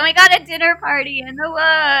times. Oh my god, a dinner party in the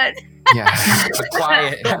woods. Yeah, it's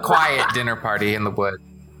a quiet dinner party in the woods.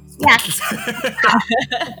 Yes.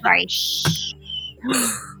 Sorry.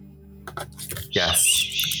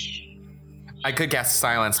 Yes. I could guess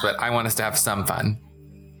silence, but I want us to have some fun.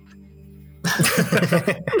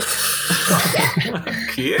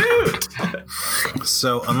 Cute.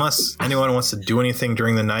 So unless anyone wants to do anything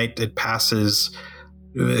during the night, it passes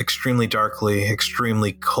extremely darkly,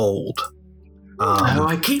 extremely cold.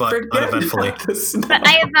 I keep forgetting uneventfully. about the snow. But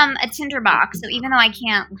I have a tinderbox, so even though I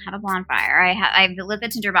can't have a bonfire, I have lit the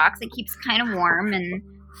tinderbox. It keeps kind of warm, and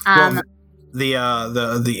the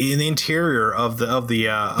interior of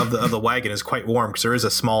the wagon is quite warm because there is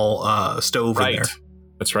a small stove in there.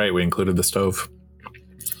 That's right. We included the stove.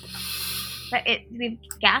 But do we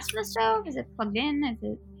have gas for the stove? Is it plugged in? Is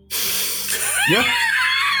it? Yeah.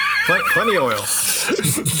 Plenty of oil.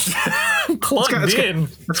 Plugged in.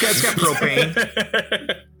 It's got propane.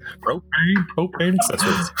 Propane. That's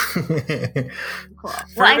what Cool.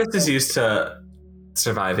 Fergus is used to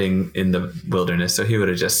surviving in the wilderness, so he would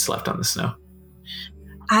have just slept on the snow.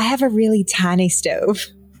 I have a really tiny stove.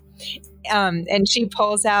 And she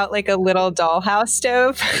pulls out like a little dollhouse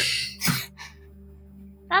stove.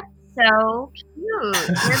 That's so cute.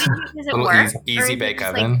 Does it work? Easy bake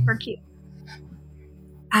just, oven. Like, for cute?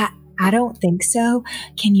 I don't think so.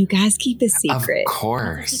 Can you guys keep a secret? Of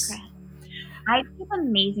course. Secret. I keep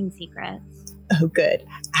amazing secrets. Oh, good.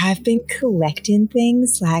 I've been collecting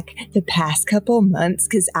things like the past couple months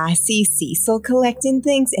because I see Cecil collecting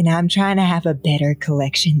things and I'm trying to have a better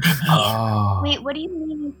collection than him. Oh. Wait, what do you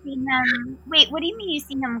mean you've seen them? Wait, what do you mean you've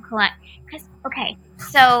seen them collect? Because, okay,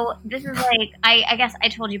 so this is like, I guess I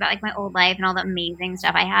told you about like my old life and all the amazing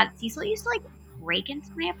stuff I had. Cecil used to like break into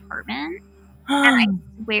my apartment and I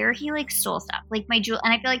swear he like stole stuff. Like my jewel,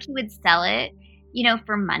 and I feel like he would sell it,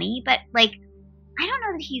 for money, but like, I don't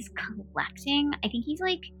know that he's collecting. I think he's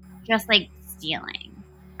like just like stealing.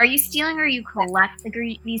 Are you stealing or are you collect? Like, are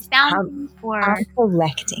these found things or? I'm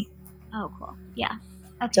collecting. Oh, cool. Yeah.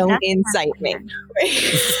 Okay, Don't incite me.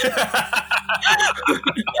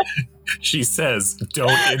 She says,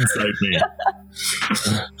 "Don't incite me."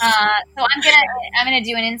 So I'm gonna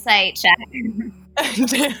do an insight check.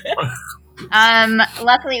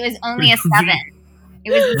 Luckily it was only a 7.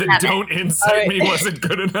 It was a 7. "Don't incite me" wasn't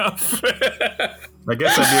good enough. I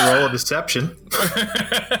guess I'd be roll of deception.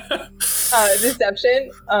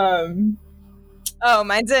 Deception?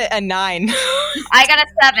 Mine's a 9. I got a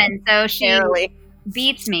 7, so she Barely.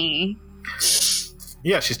 beats me.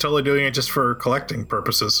 Yeah, she's totally doing it just for collecting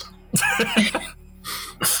purposes.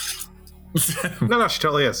 No, she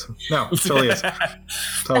totally is. No, totally is.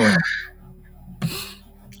 Totally.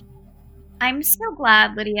 I'm so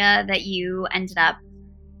glad, Lydia, that you ended up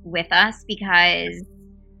with us because,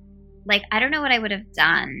 like, I don't know what I would have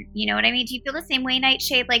done. You know what I mean? Do you feel the same way,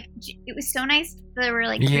 Nightshade? Like, it was so nice. There were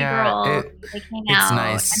like 3 girls, like hang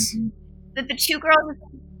out. It's nice. But the 2 girls,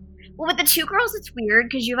 with the 2 girls, it's weird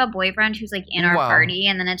because you have a boyfriend who's like in our party,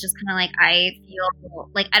 and then it's just kind of like I feel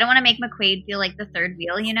like I don't want to make McQuaid feel like the third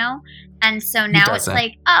wheel, And so now it's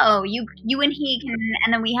like, oh, you and he can,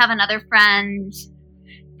 and then we have another friend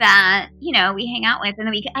that we hang out with, and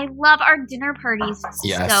then I love our dinner parties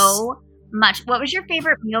so much. What was your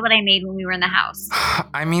favorite meal that I made when we were in the house?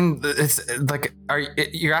 I mean, it's like,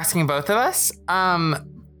 you're asking both of us? I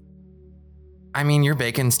mean, your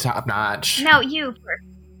bacon's top notch. No, you first.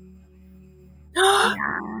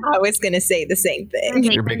 I was gonna say the same thing.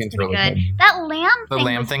 Your bacon's really good. That lamb. The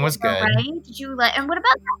lamb thing was good. Right? Did you and what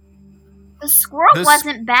about that? The squirrel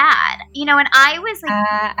wasn't bad, and I was like,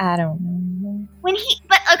 I don't know.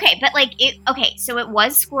 So it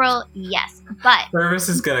was squirrel, yes, but Fergus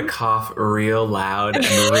is gonna cough real loud and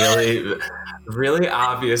really, really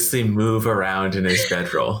obviously move around in his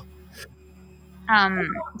bedroll. Do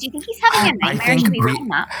you think he's having a nightmare? Should we wake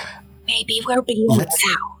him up? Maybe we're being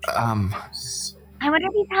I wonder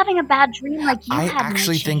if he's having a bad dream like you had. I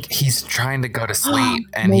actually think he's trying to go to sleep,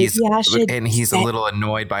 and he's a little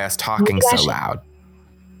annoyed by us talking so loud.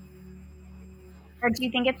 Or do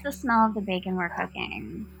you think it's the smell of the bacon we're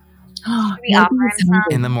cooking? Should we offer him some?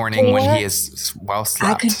 In the morning when he is well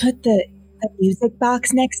slept. I could put the music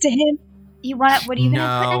box next to him. What are you going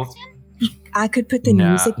to put next to him? I could put the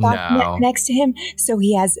music box next to him so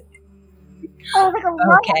he has... Oh, like a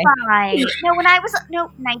lullaby.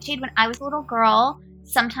 Nightshade, when I was a little girl,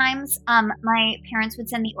 sometimes my parents would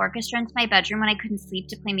send the orchestra into my bedroom when I couldn't sleep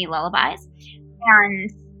to play me lullabies.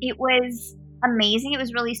 And it was amazing. It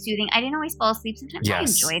was really soothing. I didn't always fall asleep. Sometimes I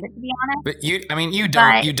enjoyed it, to be honest. But you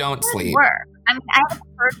don't sleep. Work.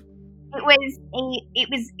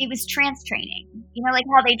 It was trance training. Like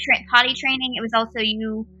how they potty training. It was also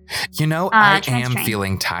you. I am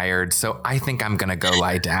feeling tired, so I think I'm gonna go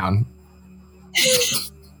lie down.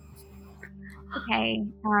 Okay.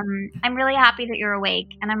 I'm really happy that you're awake,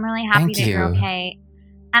 and I'm really happy that you're okay,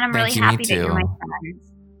 and I'm really happy that you're my friend.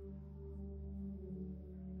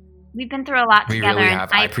 We've been through a lot together. We really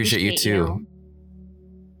have. I appreciate you too.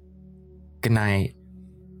 Good night.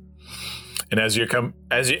 And as you come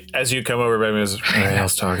over, baby, is everybody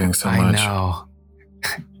else talking so much? I know.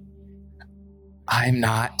 I'm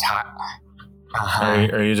not.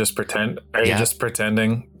 Are you just pretend? Are you just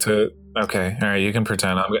pretending to? Okay, all right. You can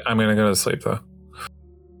pretend. I'm gonna go to sleep though.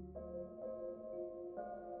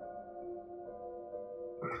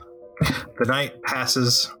 The night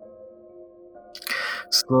passes.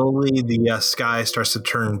 Slowly, the sky starts to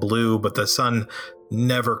turn blue, but the sun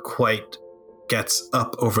never quite gets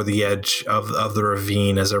up over the edge of the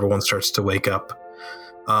ravine as everyone starts to wake up.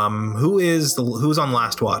 Who's on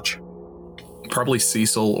last watch? Probably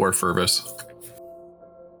Cecil or Fervus.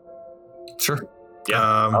 Sure. Yeah,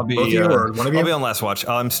 I'll be. Both of you or one of you? I'll be on last watch.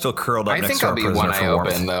 I'm still curled up. I next think to I'll our be prisoner one eye for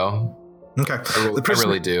warmth. open, though. Okay. I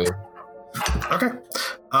really do. Okay.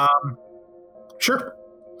 Sure.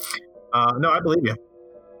 No, I believe you.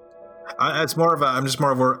 It's more of I'm just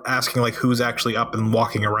more of asking like who's actually up and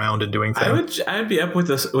walking around and doing things. I'd be up with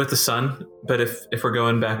the sun, but if we're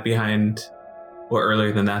going back behind or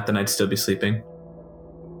earlier than that, then I'd still be sleeping.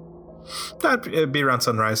 It'd be around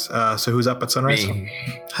sunrise. So who's up at sunrise? Me.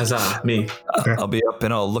 Huzzah, me. I'll be up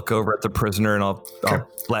and I'll look over at the prisoner and I'll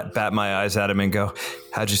bat my eyes at him and go,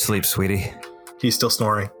 "How'd you sleep, sweetie?" He's still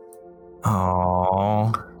snoring.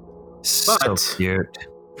 Oh, so But- cute.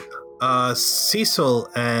 Cecil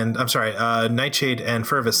and Nightshade and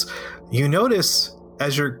Fervus, you notice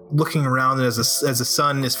as you're looking around and as the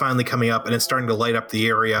sun is finally coming up and it's starting to light up the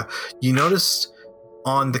area, you notice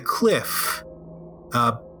on the cliff,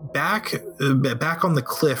 back on the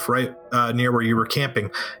cliff right near where you were camping,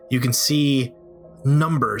 you can see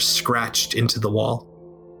numbers scratched into the wall.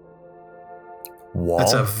 Wall.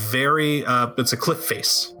 It's a cliff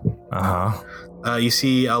face. Uh-huh. You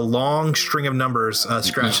see a long string of numbers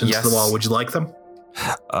scratched into the wall. Would you like them?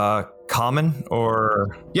 Common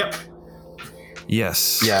or? Yep.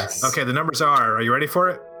 Yes. Yes. Okay, the numbers are you ready for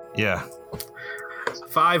it? Yeah.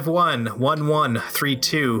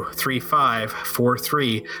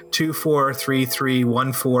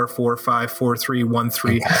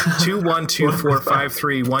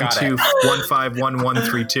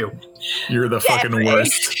 5111323434521224531215312151151132. You're the fucking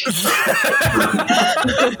worst.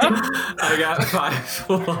 I got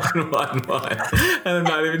 5111, and I'm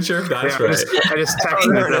not even sure if that's right. I just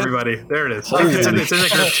texted it to everybody. There it is. It's in the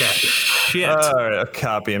group chat. Shit. I'll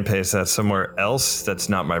copy and paste that somewhere else. That's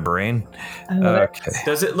not my brain. Okay.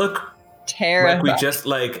 Does it look Terrible. like we just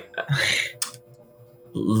like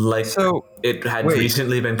So it had wait.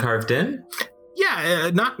 recently been carved in? Yeah,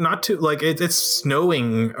 not too like it's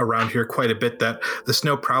snowing around here quite a bit. That the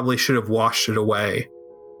snow probably should have washed it away.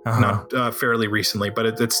 Not fairly recently, but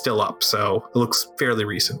it's still up, so it looks fairly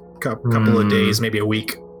recent. Couple of days, maybe a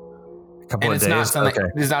week. And it's not something.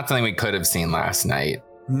 It's not something we could have seen last night.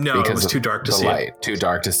 No, it was too dark to see. Light. Too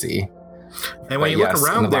dark to see. And when you look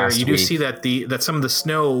around there, you do see that that some of the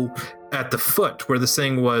snow at the foot where this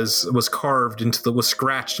thing was carved into was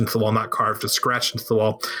scratched into the wall, not carved, but scratched into the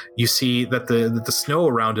wall. You see that the snow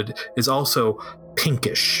around it is also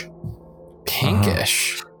pinkish.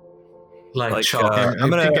 Pinkish. Like chalk. I'm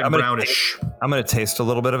gonna brownish. I'm gonna taste a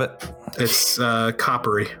little bit of it. It's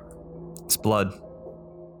coppery. It's blood.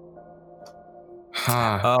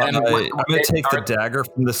 Huh. I'm gonna take the dagger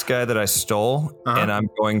from this guy that I stole, and I'm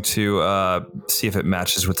going to see if it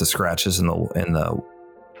matches with the scratches in the.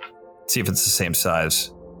 See if it's the same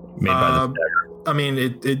size made by the dagger. I mean,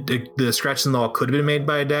 the scratches in the wall could have been made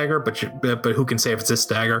by a dagger, but who can say if it's this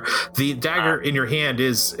dagger? The dagger in your hand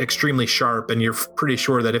is extremely sharp, and you're pretty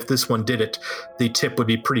sure that if this one did it, the tip would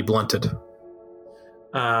be pretty blunted.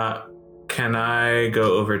 Can I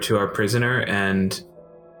go over to our prisoner and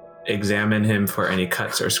examine him for any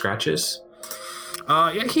cuts or scratches?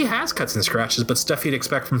 Yeah, he has cuts and scratches, but stuff you'd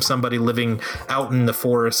expect from somebody living out in the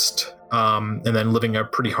forest, and then living a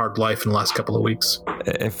pretty hard life in the last couple of weeks.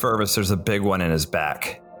 If Fervus, there's a big one in his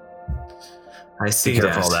back. I see Be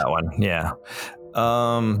careful of that one. Yeah.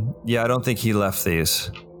 Yeah, I don't think he left these.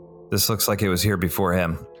 This looks like it was here before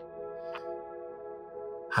him.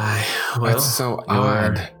 Well, That's so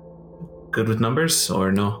odd. Good with numbers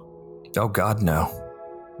or no? Oh God, no.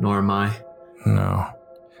 Nor am I. No.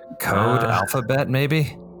 Code, alphabet,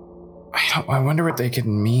 maybe? I wonder what they could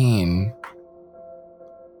mean.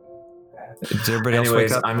 Did everybody else wake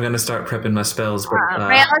Anyways, up? I'm going to start prepping my spells. But,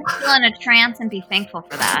 Rayla's still in a trance and be thankful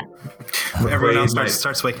for that. Everyone else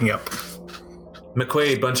starts waking up.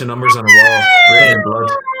 McQuaid, bunch of numbers on a wall, written in blood.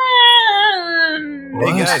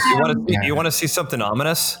 Hey guys, you want to see something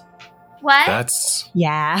ominous? What? That's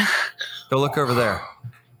Yeah. Go look over there.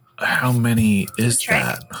 how many is Trick.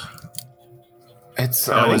 that? It's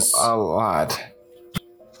That a was- lot.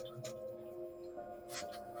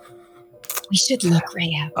 We should look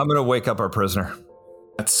Raya. I'm gonna wake up our prisoner.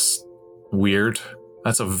 That's weird.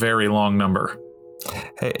 That's a very long number.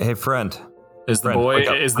 Hey friend. Is the Friend, boy, wake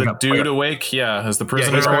up, is wake the up, dude wake up. awake? Yeah. Is the Yeah,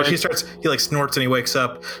 prisoner he awake? like snorts and he wakes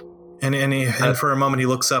up, and for a moment he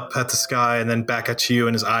looks up at the sky and then back at you,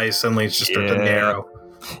 and his eyes suddenly just start to narrow.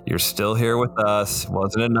 You're still here with us.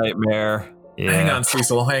 Wasn't a nightmare. Yeah. Hang on,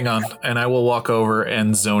 Cecil. Hang on. And I will walk over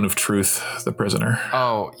and zone of truth the prisoner.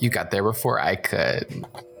 Oh, you got there before I could.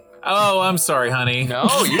 Oh, I'm sorry, honey. No,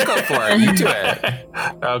 you go for it. You do it.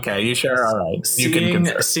 Okay, you sure? All right. You can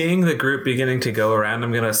consider. Seeing the group beginning to go around,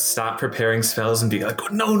 I'm gonna stop preparing spells and be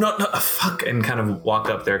like, no, fuck, and kind of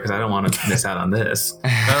walk up there because I don't want to miss out on this.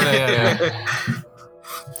 Yeah.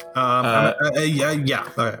 Yeah.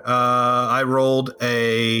 All right. I rolled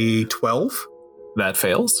a 12. That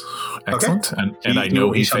fails. Excellent. Okay. And I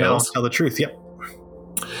know he shall now fails. tell the truth. Yep.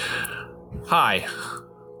 Hi.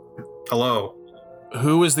 Hello.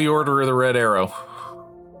 Who is the Order of the Red Arrow?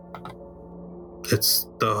 It's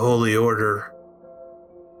the Holy Order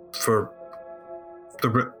for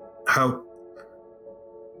the how.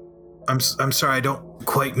 I'm sorry. I don't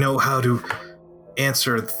quite know how to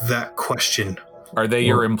answer that question. Are they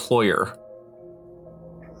your employer?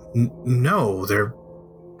 No, they're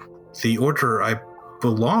the order I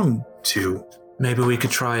belong to. Maybe we could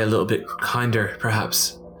try a little bit kinder,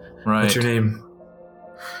 perhaps. Right. What's your name?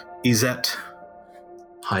 Izette.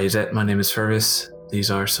 Hi, Izette. My name is Fervis. These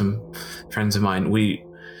are some friends of mine.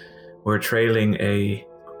 We're trailing a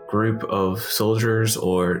group of soldiers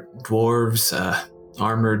or dwarves,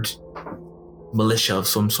 armored militia of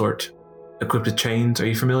some sort, equipped with chains. Are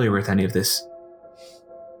you familiar with any of this?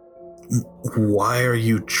 Why are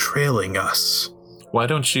you trailing us? Why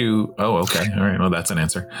don't you... Oh, okay. All right. Well, that's an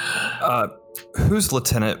answer. Who's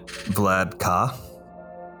Lieutenant Vladka?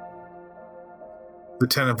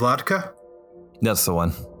 Lieutenant Vladka? That's the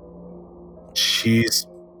one. She's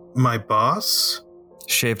my boss?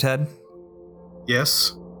 Shaved head?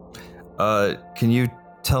 Yes. Can you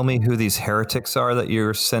tell me who these heretics are that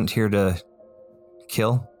you're sent here to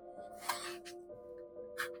kill?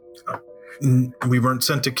 We weren't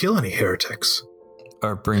sent to kill any heretics.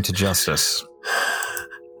 Or bring to justice?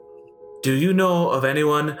 Do you know of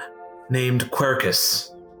anyone named Quercus?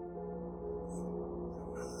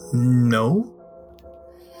 No.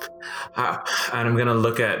 And I'm gonna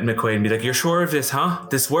look at McQuaid and be like, "You're sure of this, huh?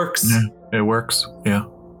 This works." Yeah, it works. Yeah.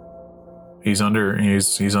 He's under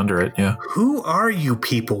it. Yeah. Who are you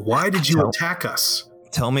people? Why did you attack us?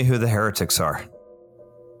 Tell me who the heretics are.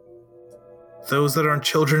 Those that aren't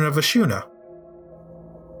children of Ashuna.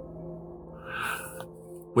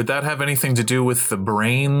 Would that have anything to do with the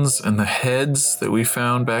brains and the heads that we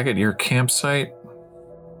found back at your campsite?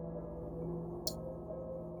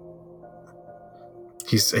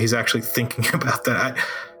 He's actually thinking about that.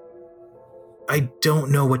 I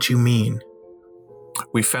don't know what you mean.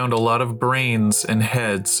 We found a lot of brains and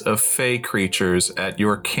heads of fey creatures at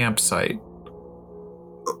your campsite.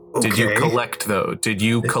 Okay. Did you collect those? Did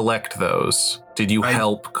you collect those? Did you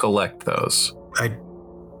help collect those? I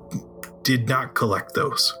did not collect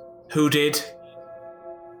those. Who did?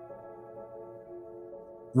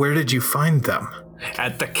 Where did you find them?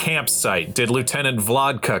 At the campsite. Did Lieutenant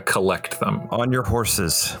Vladka collect them? On your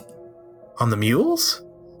horses. On the mules?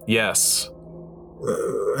 Yes.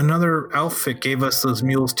 Another outfit gave us those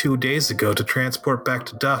mules 2 days ago to transport back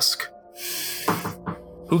to Dusk.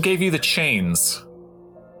 Who gave you the chains?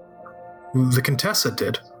 The Contessa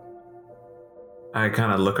did. I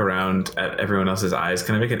kind of look around at everyone else's eyes.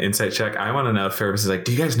 Can I make an insight check? I want to know if Fergus is like,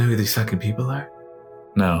 do you guys know who these fucking people are?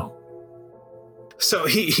 No. So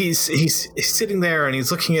he's sitting there and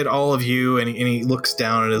he's looking at all of you and he looks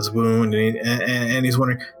down at his wound and he's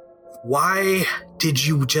wondering, why did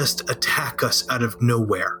you just attack us out of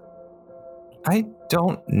nowhere? I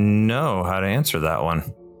don't know how to answer that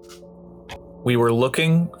one. We were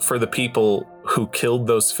looking for the people who killed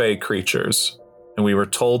those fey creatures, and we were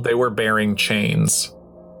told they were bearing chains.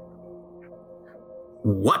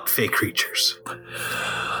 What fey creatures?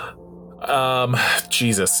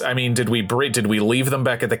 Jesus. I mean, did we leave them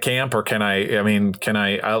back at the camp, or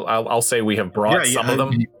I'll say we have brought some of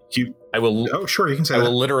them. I will. Oh, sure, you can say that. I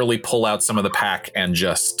will literally pull out some of the pack and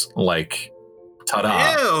just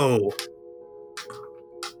ta-da. Ew!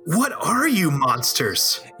 What are you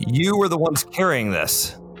monsters? You were the ones carrying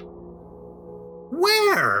this.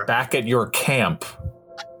 Where? Back at your camp.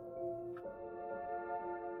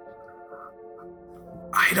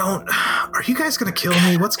 Are you guys going to kill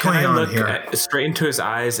me? What's going on here? Can I look straight into his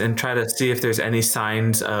eyes and try to see if there's any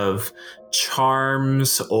signs of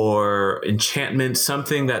charms or enchantment,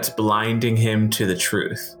 something that's blinding him to the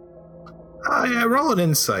truth? Yeah, roll an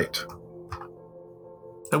insight.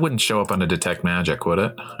 That wouldn't show up on a detect magic, would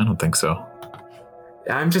it? I don't think so.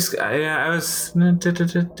 I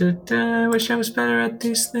wish I was better at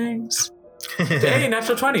these things. Hey,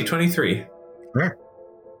 natural 20, 23. Sure.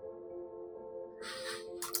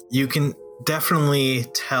 You can definitely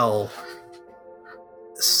tell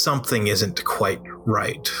something isn't quite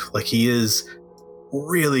right. Like, he is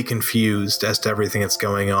really confused as to everything that's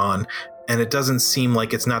going on. And it doesn't seem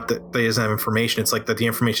like it's not that he doesn't have information. It's like that the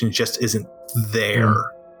information just isn't there,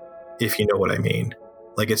 if you know what I mean.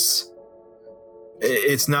 Like, it's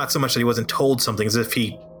not so much that he wasn't told something as if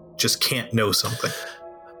he just can't know something.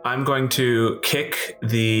 I'm going to kick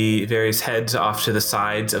the various heads off to the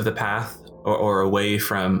sides of the path or away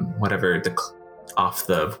from whatever off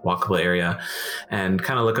the walkable area, and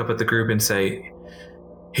kind of look up at the group and say,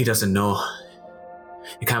 he doesn't know.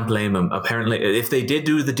 You can't blame him. Apparently, if they did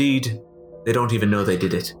do the deed, they don't even know they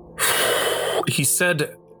did it. You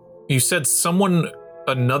said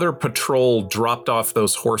another patrol dropped off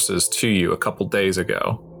those horses to you a couple days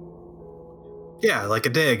ago. Yeah, like a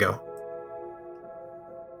day ago.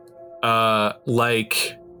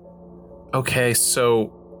 Okay,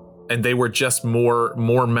 so, and they were just more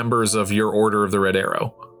members of your Order of the Red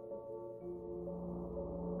Arrow.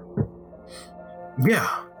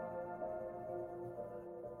 Yeah.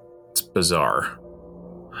 It's bizarre.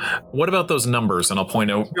 What about those numbers? And I'll point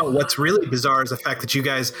out. No, what's really bizarre is the fact that you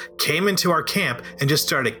guys came into our camp and just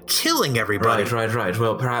started killing everybody. Right.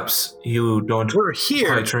 Well, perhaps you don't. We're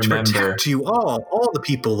here to protect you all the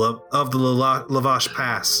people of the Lavash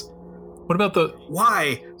Pass. What about the?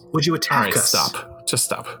 Why would you attack us? Stop. Just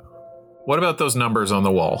stop. What about those numbers on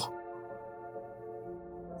the wall?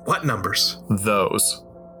 What numbers? Those.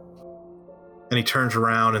 And he turns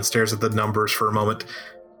around and stares at the numbers for a moment,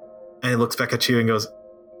 and he looks back at you and goes,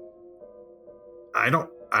 I don't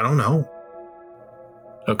know.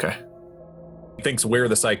 Okay. He thinks we're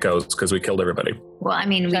the psychos because we killed everybody. Well, I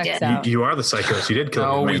mean, we did. You are the psychos. You did kill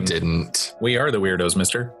everybody. No, we didn't. We are the weirdos,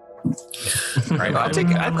 mister. Right. I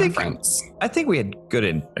think we had good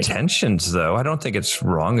intentions, though. I don't think it's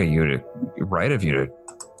wrong of you to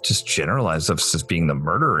just generalize us as being the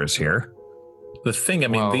murderers here. The thing, I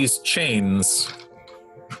mean, these chains,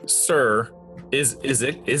 sir, is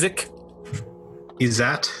it? Is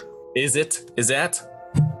that?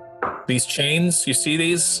 These chains, you see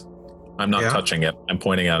these? I'm not touching it. I'm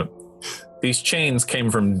pointing at it. These chains came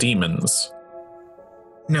from demons.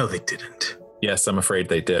 No, they didn't. Yes, I'm afraid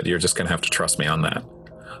they did. You're just going to have to trust me on that.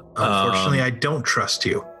 Unfortunately, I don't trust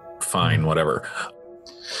you. Fine, whatever.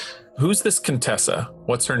 Who's this Contessa?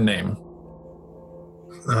 What's her name?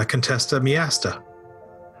 Contessa Miasta.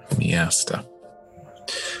 Miasta.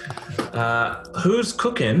 Who's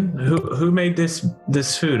cooking? Who made this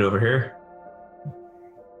food over here?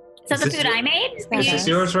 Is that the food I made? Is this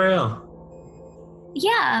yours, Rael?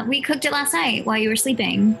 Yeah, we cooked it last night while you were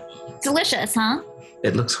sleeping. Delicious, huh?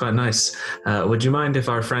 It looks quite nice. Would you mind if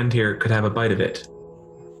our friend here could have a bite of it?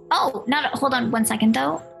 Oh, hold on 1 second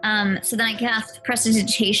though. So then I cast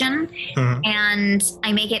Prestidigitation, and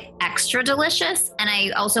I make it extra delicious, and I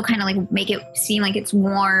also kind of like make it seem like it's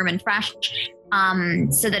warm and fresh,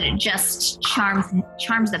 so that it just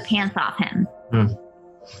charms the pants off him.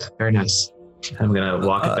 Very nice. I'm gonna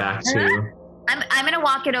walk it back to. I'm gonna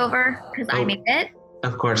walk it over because I made it.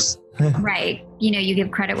 Of course. Right. You give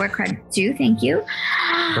credit where credit's due. Thank you.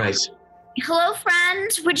 Right. Hello, friend.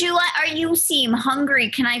 You seem hungry.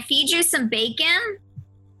 Can I feed you some bacon?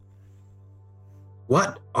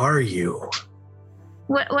 What are you?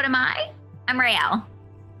 What am I? I'm Rael.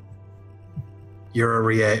 You're a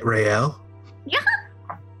Rael? Yeah.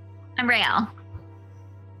 I'm Rael.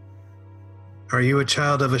 Are you a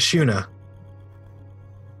child of Ashuna?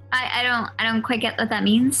 I don't quite get what that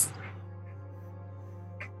means.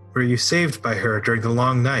 Were you saved by her during the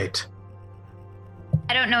long night?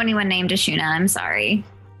 I don't know anyone named Ashuna. I'm sorry.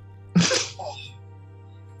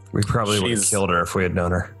 We probably would have killed her if we had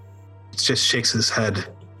known her. It just shakes his head.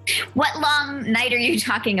 What long night are you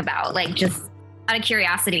talking about? Like, just out of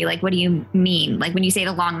curiosity, like, what do you mean? Like, when you say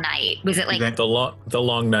the long night, was it like the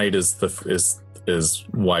long night is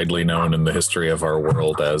widely known in the history of our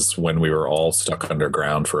world as when we were all stuck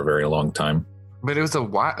underground for a very long time. But it was a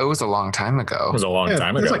long time ago. It was a long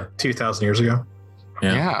time ago. It was like 2,000 years ago.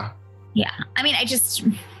 Yeah. Yeah. I mean, I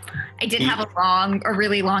did have a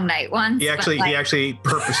really long night once. He actually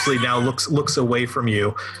purposely now looks away from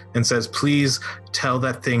you and says, "Please tell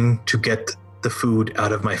that thing to get the food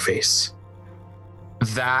out of my face."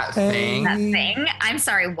 That thing? That thing? I'm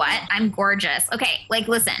sorry, what? I'm gorgeous. Okay,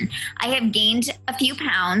 listen, I have gained a few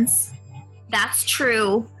pounds. That's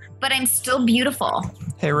true, but I'm still beautiful.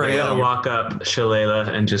 Hey, Rael. I gotta walk up Shalala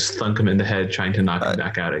and just thunk him in the head, trying to knock him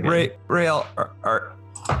back out again. Rael,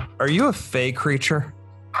 Are you a fey creature?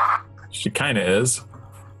 She kind of is.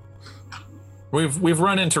 We've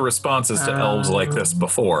run into responses to elves like this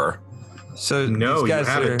before. So No,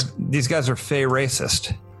 these guys are fey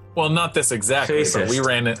racist. Well, not this exactly, but we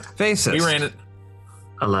ran it. Facist. We ran it.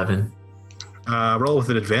 11. Roll with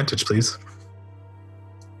an advantage, please.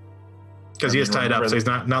 Because he is tied up, so he's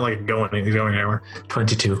not like going anywhere.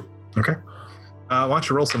 22. Okay. Why don't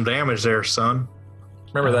you roll some damage there, son?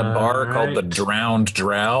 Remember that bar Right. called the Drowned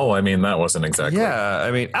Drow? I mean, that wasn't exactly. Yeah,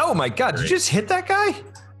 I mean, oh my god, did you just hit that guy?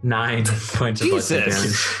 9 points of Jesus. bludgeoning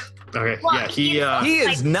damage. Okay. Well, Yeah, He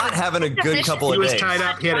is not having a good couple he of was days. tied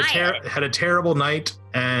up. He had a terrible night,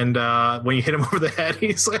 and when you hit him over the head,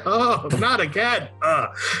 he's like, "Oh, not again!"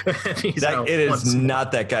 And he's out It once is more.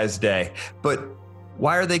 not that guy's day. But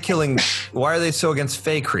why are they killing? Why are they so against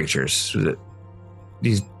fey creatures?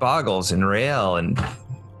 These Boggles and Rael, and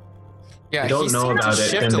Yeah, I don't he know seemed about to it.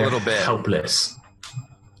 shift Then a they're little bit. helpless.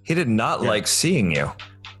 he did not like seeing you.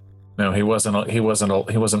 No, he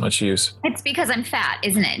wasn't much use. It's because I'm fat,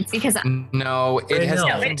 isn't it? It's because I'm. No, it has No,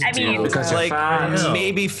 nothing to I mean- do. Because you're Like fat.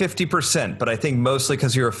 maybe 50%, but I think mostly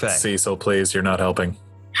because you're a fey. Cecil, please, you're not helping.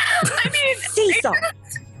 I mean, Cecil.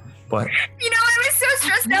 What? you know, I was so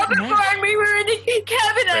stressed out before, and we were in the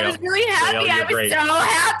cabin. I was really happy. Rael, I you're was great. so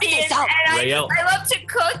happy, and Rael. I love to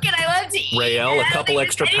cook, and I love to eat. Rael, a couple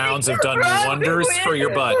extra pounds have done wonders for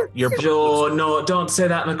your butt. Your Joe, no, don't say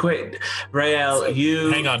that, McQuaid. Rael, you.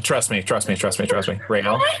 Hang on, trust me.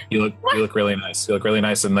 Rael, you look really nice. You look really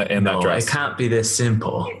nice in that No, dress. it can't be this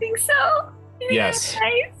simple. I think so. Yes.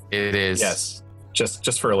 Nice. It is. Yes.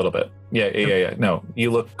 Just for a little bit. Yeah. No,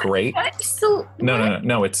 you look great. What? So, No.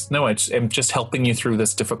 I'm just helping you through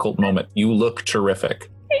this difficult moment. You look terrific.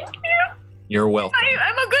 Thank you. You're welcome.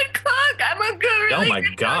 I'm a good cook. I'm a good. Really Oh my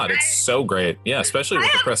good God, cook. it's so great. Yeah, especially with I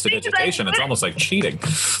the have prestidigitation, things it's almost like cheating.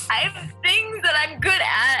 I have things that I'm good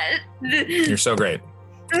at. You're so great.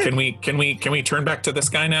 Can we turn back to this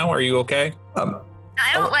guy now? Are you okay?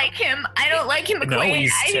 I don't like him. I don't like him. No, McQuaid.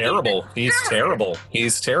 he's terrible.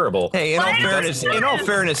 He's terrible. Hey, in all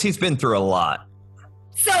fairness, he's been through a lot.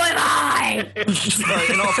 So am I. But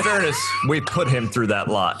in all fairness, we put him through that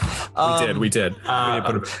lot. We did.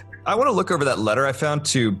 I want to look over that letter I found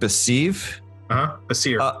to Basiv.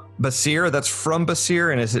 Basir. Basir, that's from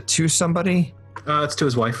Basir, and is it to somebody? It's to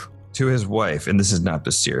his wife. To his wife, and this is not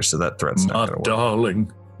Basir, so that threat's not going to work.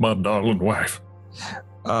 My darling wife.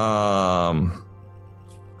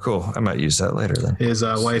 Cool. I might use that later then. His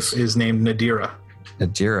wife is named Nadira.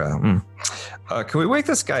 Nadira. Can we wake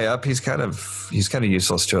this guy up? He's kind of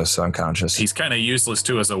useless to us unconscious. He's kind of useless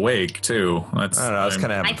to us awake too. I don't know. I was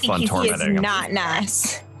kind of having fun He is tormenting him. not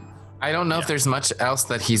nice. I don't know if there's much else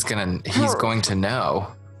that he's going to know.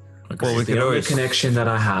 Well, we The could only always. connection that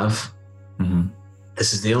I have,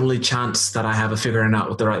 this is the only chance that I have of figuring out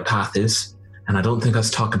what the right path is. And I don't think us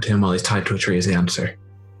talking to him while he's tied to a tree is the answer.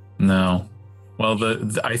 No. Well,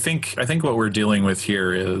 I think what we're dealing with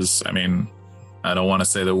here is, I mean, I don't want to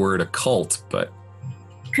say the word occult, but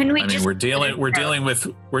Couldn't we I mean, just? we're dealing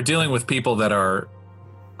with people that are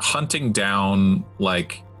hunting down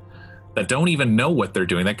that don't even know what they're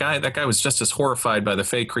doing. That guy was just as horrified by the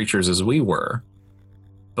fake creatures as we were,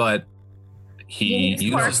 but he was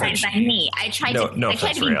uses horrified by me. I tried to. No I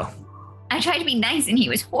tried offense, to be, Rael. I tried to be nice, and he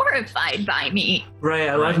was horrified by me.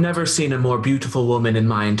 Rael, I've never seen a more beautiful woman in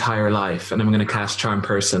my entire life, and I'm going to cast Charm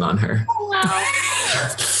Person on her. Wow.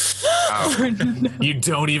 You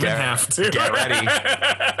don't even have to. Get ready.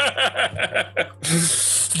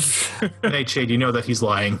 Nightshade, you know that he's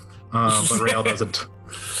lying, but Rael doesn't.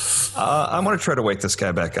 I'm going to try to wake this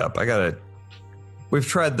guy back up. We've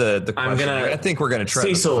tried the I'm question. gonna- I think we're going to try.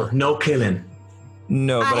 Cecil, no killing.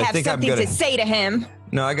 No, but I I have think I'm something going to say to him.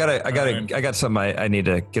 No, I got something I need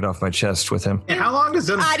to get off my chest with him. Hey, how long does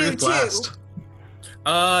I do Truth too.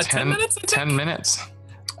 last? 10 minutes. I think? 10 minutes.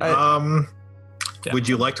 Yeah. Would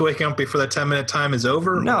you like to wake him up before that 10-minute time is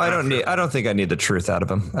over? No, or I after? don't need. I don't think I need the truth out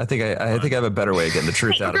of him. I think I have a better way of getting the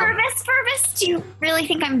truth Wait, out of him. Fervis, do you really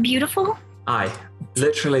think I'm beautiful? Aye.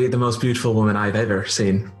 Literally the most beautiful woman I've ever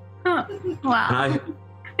seen. Wow.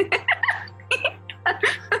 And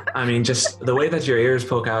I mean, just the way that your ears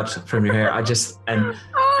poke out from your hair, Oh, you like and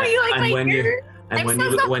my when you ear? and I'm when so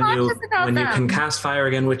you self-conscious about when you them. can cast fire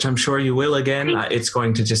again, which I'm sure you will again, it's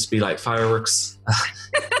going to just be like fireworks. Fire,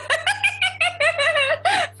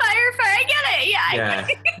 I get it. Yeah.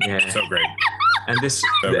 Yeah. So great. And this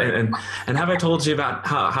So great. and have I told you about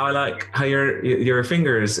how I like how your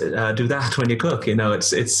fingers do that when you cook? You know,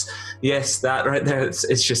 it's yes, that right there.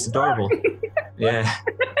 It's just adorable. Yeah.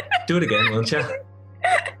 Do it again, won't you?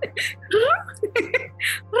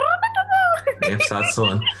 Yes, that's the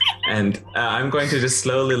one. And I'm going to just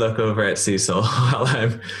slowly look over at Cecil while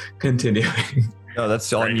I'm continuing. No,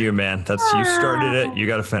 that's on you, man. You started it. You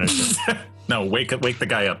got to finish it. No, wake the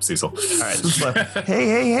guy up, Cecil. All right.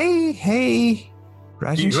 Hey.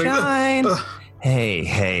 Rise and shine.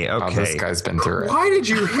 Hey. Oh, Okay. this guy's been through it. Why did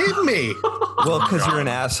you hit me? Well, because you're an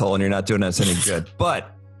asshole and you're not doing us any good.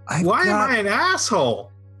 But Why am I an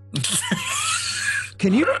asshole?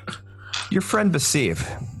 Can you? Your friend Basir,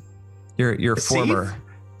 your Basir? former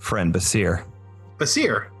friend Basir.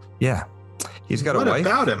 Basir. Yeah, he's got What a wife.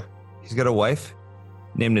 about him? He's got a wife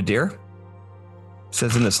named Nadir.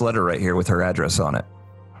 Says in this letter right here with her address on it.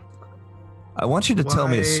 I want you to tell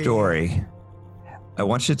me a story. I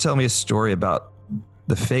want you to tell me a story about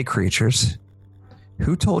the Fey creatures.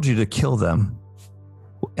 Who told you to kill them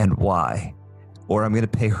and why? Or I'm going to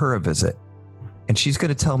pay her a visit. And she's going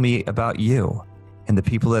to tell me about you and the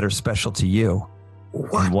people that are special to you.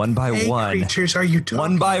 What And one by fey one, creatures are you talking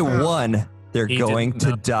one by about? one, they're He going didn't to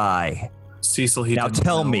know. die. Cecil, he Now didn't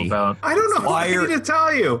tell know me. about. I don't know Why what I are- need to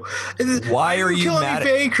tell you. Why are you killing mad any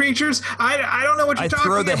at- fey creatures? I don't know what you're I talking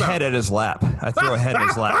throw about. the head at his lap. I throw a head in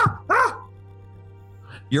his lap.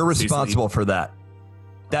 You're responsible for that.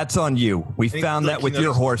 That's on you. We And he's found like, that with you know,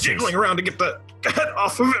 your just horses. jiggling around to get the head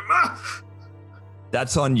off of him.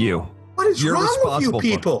 That's on you. What is You're wrong with you responsible for it.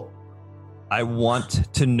 people? I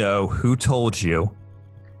want to know who told you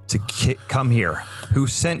to come here. Who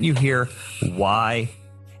sent you here? Why?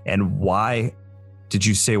 And why did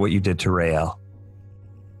you say what you did to Rael?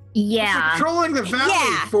 Yeah. Patrolling the valley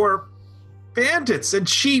Yeah. for bandits, and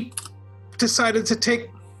she decided to take.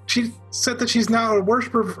 She said that she's now a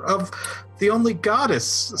worshiper of the only goddess.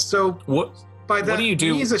 So What by that do you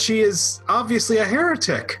do? means that she is obviously a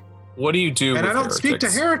heretic, What do you do? and with I don't speak to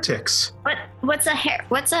heretics? heretics.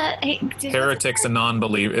 What's a Heretics, a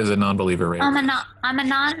non-believer, is a non-believer. Right? I'm a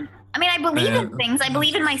non. I mean, I believe in And- things. I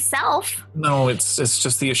believe in myself. No, it's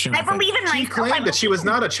just the issue. I believe in She myself. claimed that she was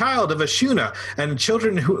not a child of Ashuna, and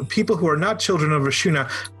people who are not children of Ashuna,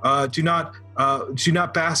 do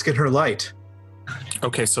not bask in her light.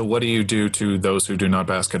 Okay, so what do you do to those who do not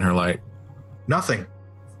bask in her light? Nothing.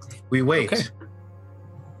 We wait. Okay.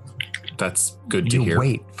 That's good to You hear.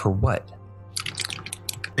 wait for what?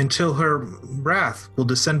 Until her wrath will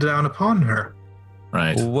descend down upon her.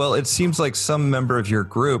 Right. Well, it seems like some member of your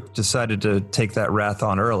group decided to take that wrath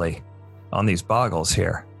on early on these boggles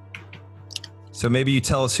here. So maybe you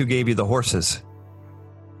tell us who gave you the horses.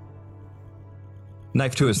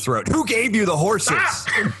 Knife to his throat. Who gave you the horses?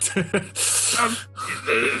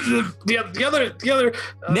 The other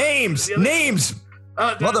Names! Names!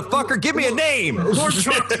 Motherfucker, give me a name! Lord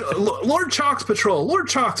Chalk's Patrol. Lord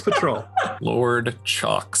Chalk's Patrol. Lord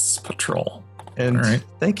Chalk's Patrol. And All right.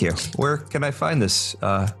 thank you. Where can I find this?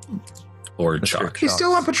 Lord Mr. Chalk. He's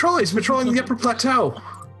still on patrol. He's patrolling the Upper Plateau.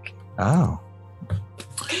 Oh.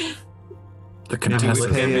 The I'm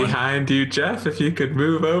contestant. looking behind you, Jeff. If you could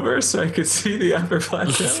move over so I could see the upper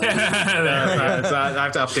plateau. I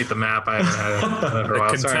have to update the map. I haven't had it for a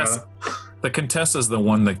while. Sorry about that. The Contessa is the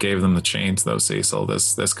one that gave them the chains, though, Cecil.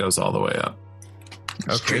 This goes all the way up.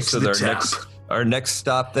 Okay, Straight so to the top. our next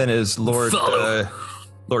stop then is Lord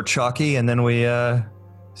Chalky, and then we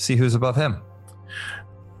see who's above him.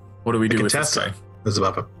 What do we The do with this Contessa guy? is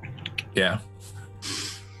above him. Yeah.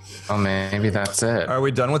 Oh, maybe that's it. Are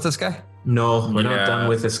we done with this guy? No, we're Yeah. not done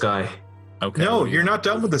with this guy. Okay. No, you're not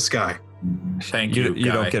done with this guy. Thank you.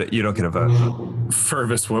 You don't Guy. get it. You don't get a vote.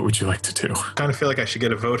 Fervis, what would you like to do? I kind of feel like I should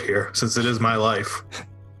get a vote here since it is my life.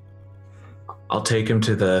 I'll take him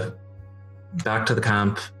back to the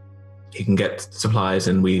camp. He can get supplies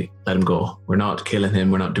and we let him go. We're not killing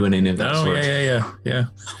him. We're not doing any of that Oh, sort. yeah.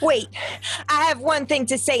 Wait, I have one thing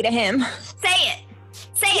to say to him. Say it.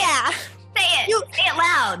 Say Yeah, it. Say it. Say it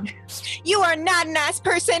loud. you are not a nice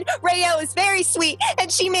person. Rael is very sweet,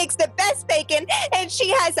 and she makes the best bacon, and she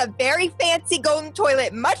has a very fancy golden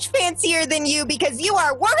toilet, much fancier than you because you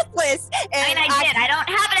are worthless. And I did. I don't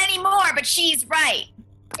have it anymore, but she's right.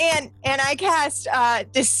 And I cast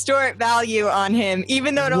distort value on him,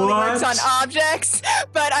 even though it only works on What? objects.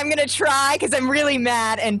 But I'm gonna try because I'm really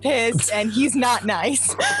mad and pissed, and he's not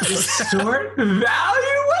nice. Distort value?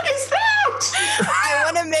 What is that? I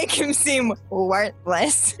want to make him seem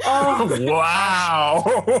worthless. Oh,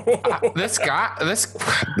 Wow. This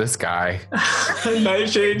guy.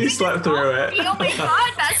 Nightshade, you slept through it. Oh my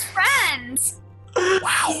god, best friends.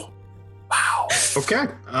 Wow. Okay.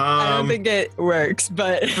 I don't think it works,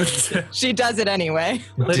 but she does it anyway.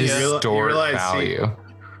 Lydia, you Distort realize, value.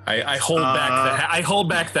 I hold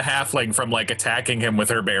back the halfling from like attacking him with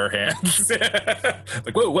her bare hands.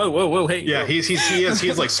 Like whoa, hey. Yeah,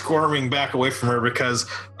 he's like squirming back away from her because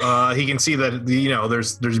he can see that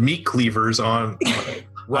there's meat cleavers on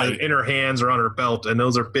in her hands or on her belt, and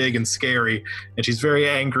those are big and scary, and she's very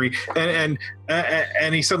angry, and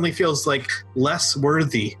he suddenly feels like less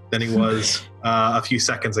worthy than he was a few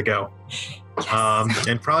seconds ago. Yes.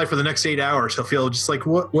 And probably for the next 8 hours, he'll feel just like,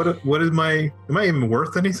 what am I even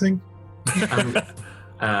worth anything?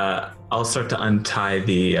 I'll start to untie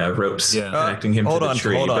the ropes connecting him to the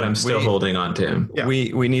tree, but I'm still holding on to him. Yeah.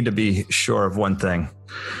 We need to be sure of one thing.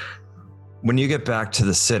 When you get back to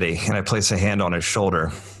the city and I place a hand on his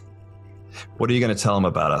shoulder, what are you going to tell him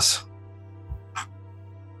about us?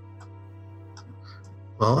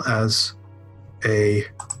 Well, as a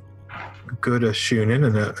good Shunin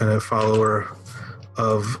and a follower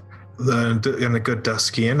of the good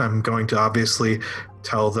Duskian, I'm going to obviously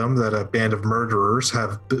tell them that a band of murderers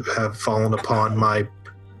have fallen upon my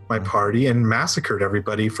party and massacred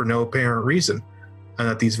everybody for no apparent reason, and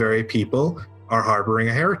that these very people are harboring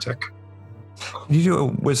a heretic. Can you do a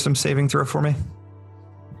wisdom saving throw for me?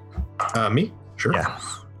 Me? Sure. Yeah.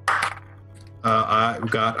 I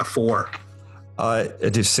got a 4. I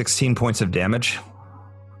do 16 points of damage.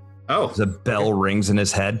 Oh. The bell rings in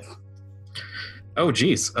his head. Oh,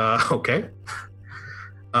 geez. Okay.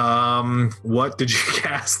 What did you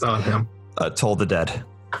cast on him? Toll the Dead.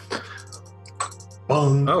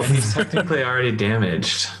 Oh, he's technically already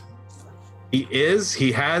damaged. He is.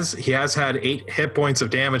 He has had 8 hit points of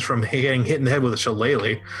damage from getting hit in the head with a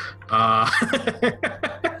shillelagh.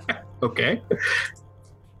 Okay.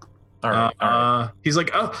 All right. He's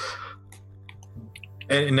like, oh,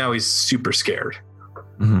 and now he's super scared.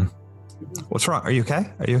 Mm-hmm. What's wrong? Are you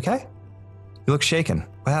okay? You look shaken.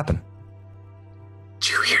 What happened? Did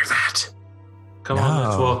you hear that? Come on,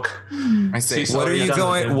 let's walk. I say, What are you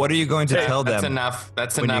going to tell them? That's enough.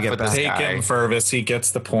 That's when enough you get with this Take guy. him, Fervis. He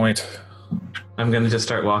gets the point. I'm going to just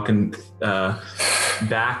start walking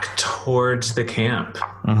back towards the camp.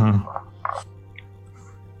 Mm-hmm.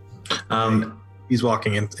 He's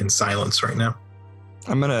walking in silence right now.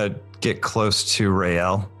 I'm going to get close to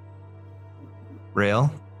Rael.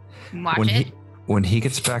 Rael? When he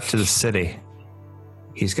gets back to the city,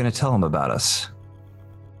 he's going to tell them about us.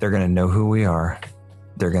 They're going to know who we are.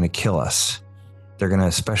 They're going to kill us. They're going to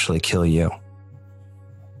especially kill you.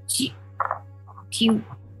 Do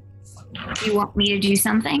you want me to do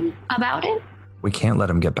something about it? We can't let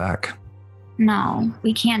him get back. No,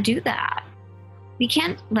 we can't do that. We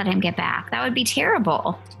can't let him get back. That would be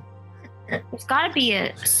terrible. There's got to be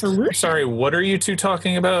a solution. Sorry, what are you two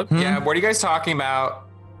talking about? Yeah, what are you guys talking about?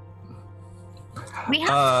 We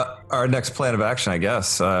have our next plan of action, I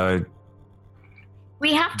guess.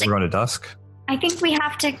 we have to run to dusk. I think we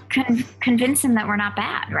have to convince him that we're not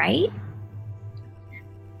bad, right?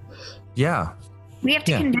 Yeah. We have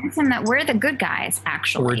to convince him that we're the good guys,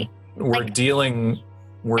 actually. We're dealing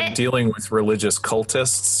with religious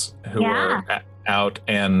cultists who are out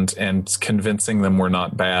and convincing them we're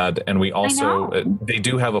not bad, and we also they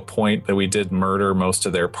do have a point that we did murder most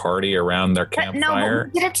of their party around their campfire.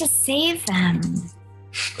 But we did it to save them.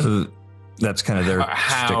 That's kind of their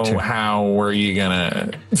stick to. How were you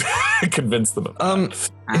gonna convince them?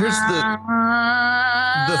 Here's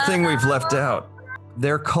the thing we've left out.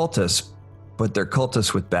 They're cultists, but they're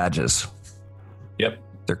cultists with badges. Yep.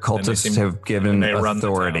 Their cultists have given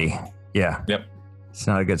authority. Yeah. Yep. It's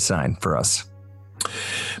not a good sign for us.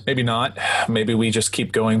 Maybe not. Maybe we just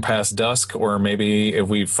keep going past dusk, or maybe if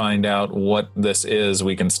we find out what this is,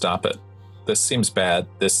 we can stop it. This seems bad.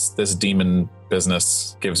 This demon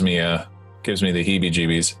business gives me the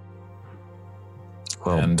heebie-jeebies.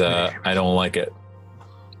 Well, and I don't like it.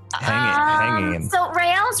 Hanging him. So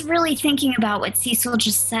Rael's really thinking about what Cecil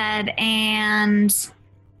just said, and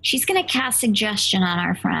she's going to cast suggestion on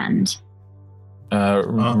our friend.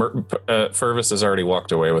 Fervis has already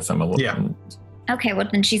walked away with him a little. Yeah. Okay, well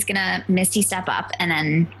then she's going to Misty step up and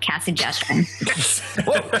then cast suggestion.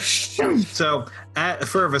 So,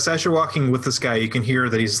 Fervis, as you're walking with this guy, you can hear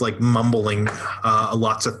that he's like mumbling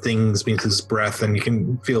lots of things beneath his breath, and you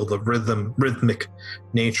can feel the rhythmic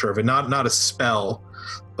nature of it. Not a spell,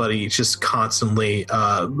 but he just constantly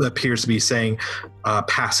appears to be saying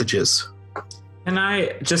passages. Can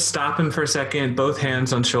I just stop him for a second, both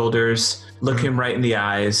hands on shoulders, look him right in the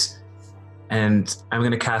eyes, and I'm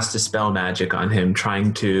going to cast Dispel Magic on him,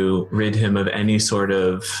 trying to rid him of any sort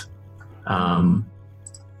of,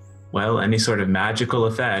 any sort of magical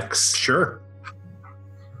effects. Sure.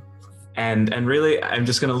 And really, I'm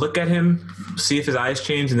just going to look at him, see if his eyes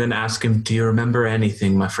change, and then ask him, "Do you remember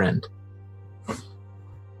anything, my friend?"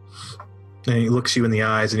 And he looks you in the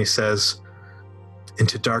eyes and he says,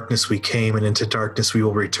 "Into darkness we came, and into darkness we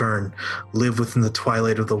will return. Live within the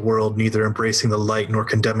twilight of the world, neither embracing the light nor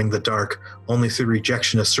condemning the dark. Only through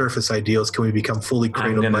rejection of surface ideals can we become fully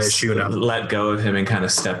cradled by Ashuna." Let go of him and kind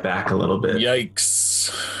of step back a little bit.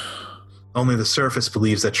 Yikes. Only the surface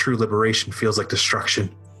believes that true liberation feels like destruction.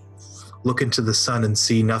 Look into the sun and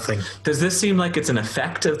see nothing. Does this seem like it's an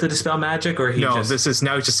effect of the dispel magic, or this is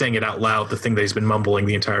now he's just saying it out loud, the thing that he's been mumbling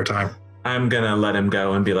the entire time. I'm gonna let him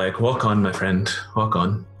go and be like, "Walk on, my friend. Walk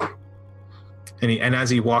on." And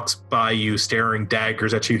as he walks by you, staring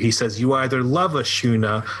daggers at you, he says, "You either love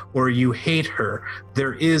Ashuna or you hate her.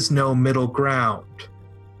 There is no middle ground."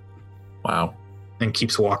 Wow. And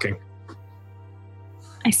keeps walking.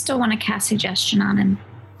 I still want to cast suggestion on him.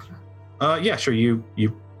 Yeah, sure. You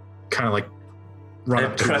kind of like run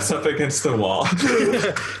up to press up against the wall.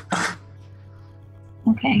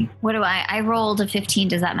 Okay. What do I rolled a 15.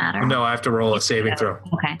 Does that matter? No, I have to roll a saving throw.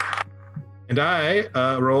 Okay. And I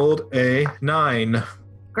rolled a 9.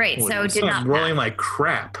 Great. So did not I'm rolling like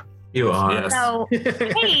crap. You are. Yes. So,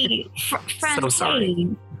 hey, friend, So sorry.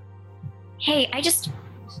 hey,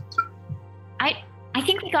 I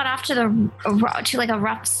think we got off to a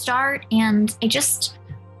rough start, and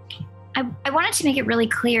I wanted to make it really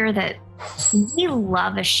clear that we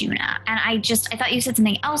love Ashuna, and I thought you said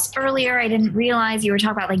something else earlier. I didn't realize you were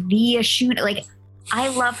talking about like the Ashuna. Like, I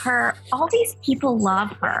love her. All these people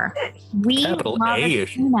love her. We Capital love A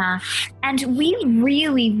Ashuna, and we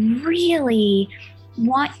really, really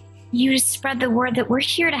want you to spread the word that we're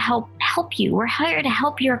here to help you. We're here to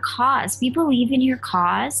help your cause. We believe in your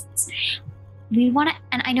cause. We want to,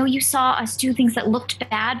 and I know you saw us do things that looked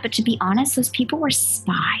bad, but to be honest, those people were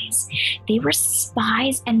spies. They were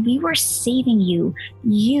spies, and we were saving you,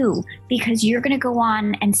 because you're going to go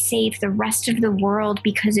on and save the rest of the world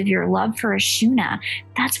because of your love for Ashuna.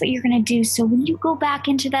 That's what you're going to do. So when you go back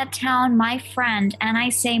into that town, my friend, and I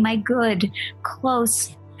say my good,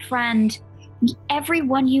 close friend,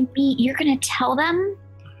 everyone you meet, you're going to tell them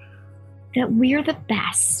that we're the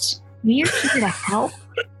best. We're here to help.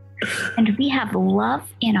 And we have love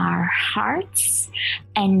in our hearts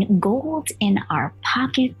and gold in our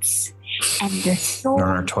pockets and the soul in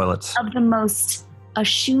our toilets of the most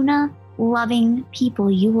Ashuna loving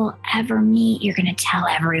people you will ever meet. You're going to tell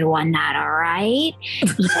everyone that, all right?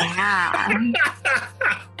 Yeah.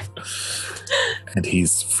 And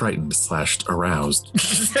he's frightened / aroused.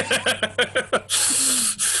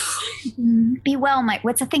 Be well, Mike.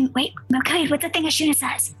 What's the thing? Wait, okay, what's the thing Ashuna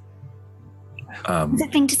says? What's the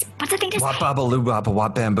thing to say? Wap baba loo baba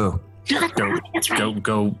wap bamboo. No, that's right.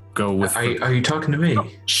 Go with. Are you talking to me? What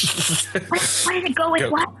did it go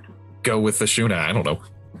with? What? Go with Ashuna. I don't know.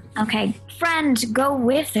 Okay, friend, go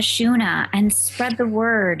with Ashuna and spread the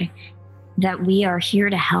word that we are here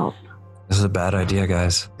to help. This is a bad idea,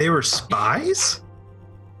 guys. They were spies?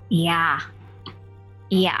 Yeah.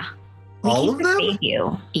 All of them? Save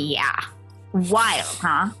you. Yeah. Wild,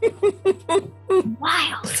 huh?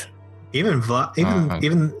 Wild. Even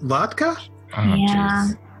vodka? Oh,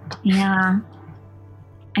 yeah.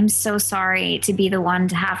 I'm so sorry to be the one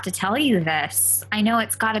to have to tell you this. I know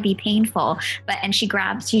it's got to be painful, and she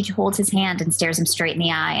holds his hand and stares him straight in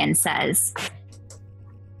the eye and says,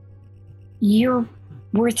 "You're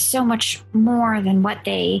worth so much more than what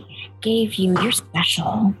they gave you. You're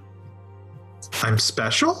special." I'm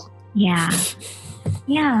special? Yeah.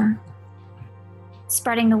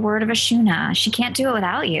 Spreading the word of Ashuna. She can't do it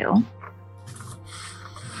without you.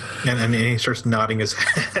 And he starts nodding his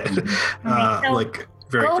head,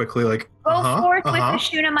 very quickly, Go forth with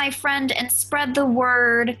Ashuna, my friend, and spread the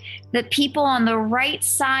word that people on the right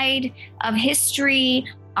side of history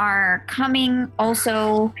are coming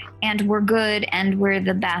also, and we're good, and we're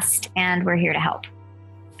the best, and we're here to help.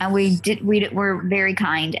 And we're very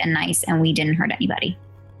kind and nice, and we didn't hurt anybody.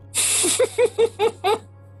 I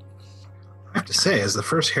have to say, as the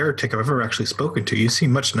first heretic I've ever actually spoken to, you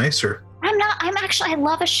seem much nicer. I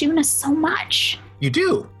love Ashuna so much. You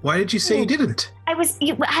do? Why did you say you didn't? I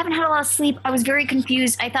haven't had a lot of sleep. I was very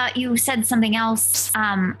confused. I thought you said something else.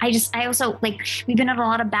 I also, we've been in a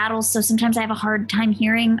lot of battles, so sometimes I have a hard time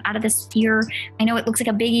hearing out of this ear. I know it looks like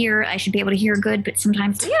a big ear. I should be able to hear good, but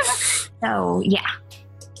sometimes, yeah. So, yeah.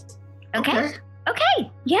 Okay.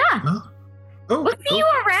 Yeah. We'll see you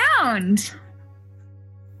around.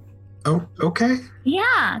 Oh, okay.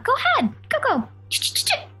 Yeah, go ahead. Go.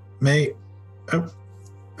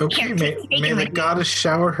 Okay, may the goddess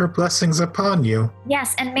shower her blessings upon you.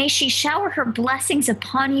 Yes, and may she shower her blessings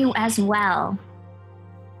upon you as well.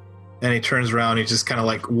 And he turns around, he just kind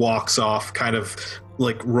of walks off, kind of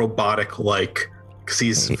robotic, because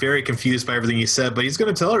he's very confused by everything he said, but he's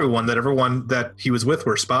going to tell everyone that he was with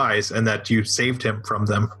were spies and that you saved him from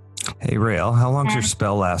them. Hey, Rael, how long does your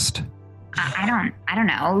spell last? I don't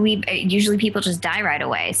know. Usually people just die right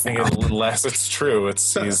away. So. I think it's a little less. It's true.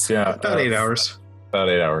 About 8 hours. About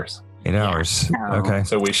 8 hours. 8 hours. So- Okay.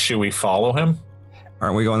 So should we follow him?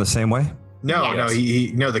 Aren't we going the same way? No,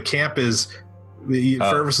 Yes. no. The camp is.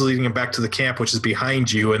 Fervus is leading him back to the camp, which is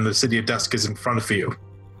behind you, and the City of Dusk is in front of you.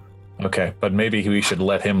 Okay, but maybe we should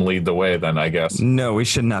let him lead the way then, I guess. No, we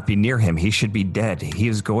should not be near him. He should be dead. He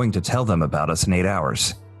is going to tell them about us in 8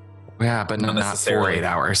 hours. Yeah, but not for necessarily. 8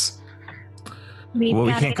 hours. We've Well,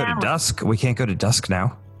 we got can't 8 go to hours. dusk. We can't go to dusk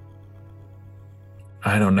now.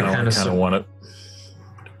 I don't know. I kinda kind of want to.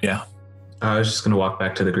 Yeah, I was just going to walk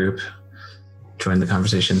back to the group, join the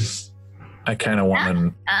conversation. I kind of want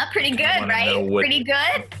to. Pretty good, wanna know right? what- Pretty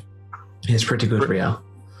good. It's pretty good, Riel.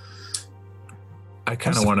 I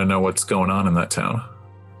kind of want to know what's going on in that town.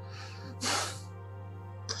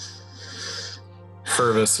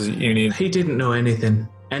 Fervus, you need. He didn't know anything.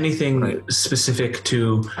 Anything Right. specific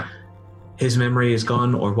to his memory is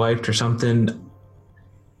gone or wiped or something.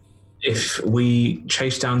 If we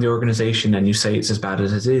chase down the organization and you say it's as bad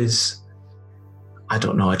as it is, I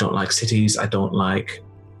don't know. I don't like cities. I don't like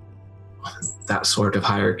that sort of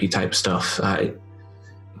hierarchy type stuff. I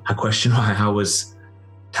question why I was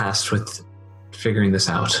tasked with figuring this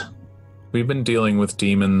out. We've been dealing with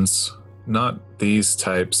demons, not these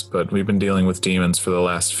types, but we've been dealing with demons for the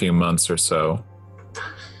last few months or so.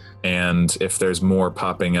 And if there's more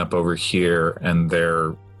popping up over here and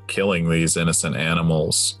they're killing these innocent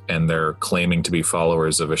animals and they're claiming to be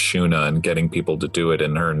followers of Ashuna and getting people to do it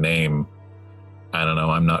in her name, I don't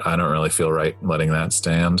know. I don't really feel right letting that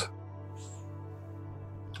stand.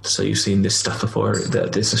 So you've seen this stuff before,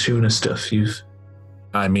 this Ashuna stuff.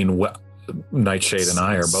 I mean, Nightshade and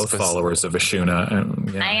I are both followers of Ashuna.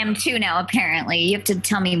 And, yeah. I am too now, apparently. You have to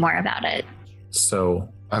tell me more about it. So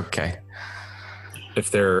Okay. if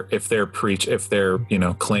they're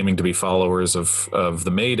claiming to be followers of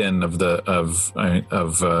the maiden, of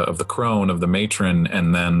the crone, of the matron,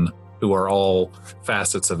 and then who are all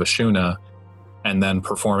facets of Ashuna, and then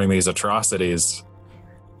performing these atrocities,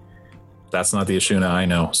 that's not the Ashuna I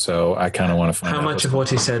know. So I kind of want to find out How much of what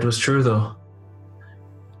he said was true, though?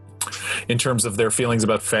 in terms of their feelings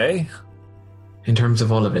about Faye. In terms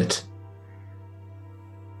of all of it?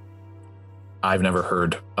 I've never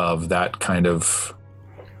heard of that kind of.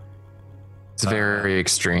 It's very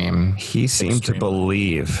extreme. He seemed to Extreme.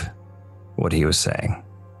 believe what he was saying.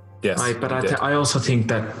 Yes, Right, but he did. I also think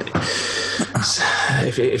that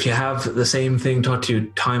if you have the same thing taught to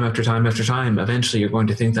you time after time after time, eventually you're going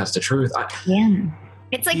to think that's the truth. Yeah.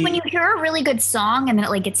 It's like when you hear a really good song and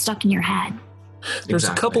then it gets stuck in your head. There's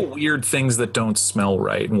a couple weird things that don't smell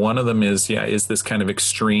right. One of them is this kind of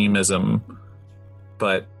extremism.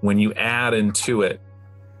 But when you add into it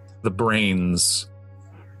the brains,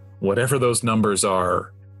 whatever those numbers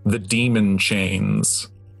are, the demon chains,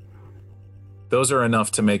 those are enough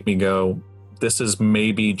to make me go, this is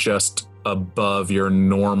maybe just above your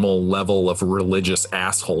normal level of religious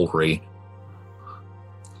assholery.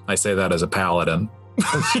 I say that as a paladin.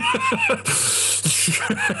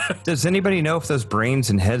 Does anybody know if those brains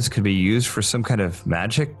and heads could be used for some kind of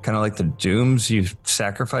magic? Kind of like the dooms, you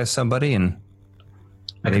sacrifice somebody and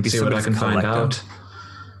I can maybe see what I somebody can find collect them?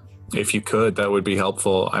 out. If you could, that would be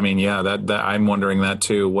helpful. I mean, yeah, that I'm wondering that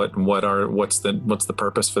too. What's the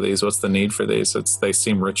purpose for these? What's the need for these? They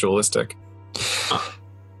seem ritualistic.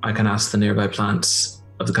 I can ask the nearby plants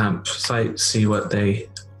of the campsite, see what they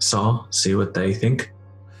saw, see what they think.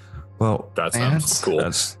 Well, That Man, sounds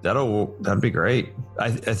cool. that'd be great. I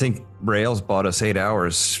think Rails bought us 8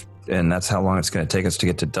 hours, and that's how long it's going to take us to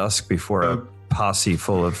get to dusk before a posse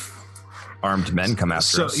full of armed men come after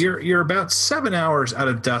So us. you're about 7 hours out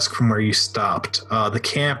of dusk from where you stopped. The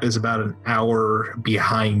camp is about an hour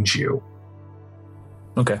behind you.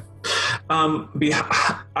 Okay.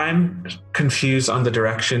 I'm confused on the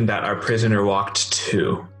direction that our prisoner walked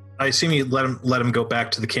to. I assume you let him go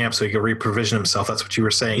back to the camp so he can reprovision himself. That's what you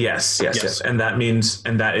were saying. Yes. Yes. And that means,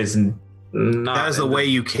 and that is not. That is the way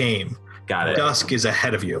you came. Got it. Dusk is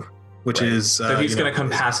ahead of you, which Right. is. So he's going to come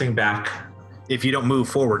passing back. If you don't move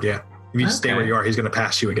forward, yeah. If you just stay Okay. where you are, he's going to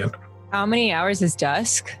pass you again. How many hours is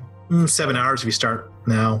dusk? 7 hours if you start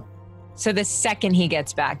now. So the second he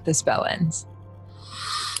gets back, the spell ends.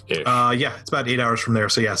 Ish. Yeah, it's about 8 hours from there.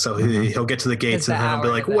 So yeah, so he'll get to the gates It's the and then he'll be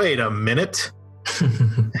hour like, that- wait a minute.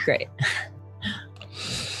 Great.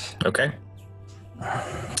 Okay.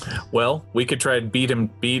 Well, we could try to beat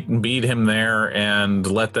him there and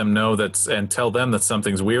let them know and tell them that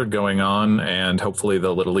something's weird going on, and hopefully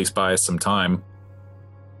they'll at least buy us some time.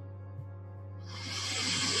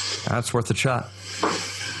 That's worth a shot.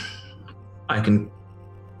 I can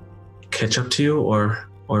catch up to you, or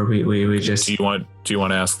we just. Do you want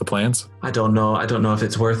to ask the plans? I don't know. I don't know if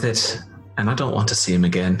it's worth it, and I don't want to see him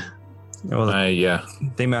again. Well, Yeah.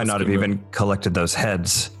 they might not have even collected those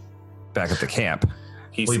heads back at the camp.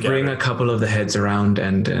 We bring a couple of the heads around,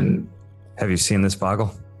 and Have you seen this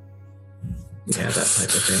boggle? yeah, that type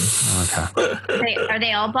of thing. Okay. Are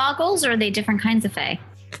they all boggles, or are they different kinds of fae?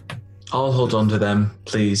 I'll hold on to them,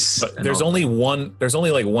 please. But there's only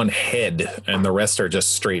like one head, and the rest are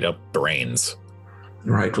just straight up brains.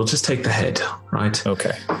 Right, we'll just take the head, right?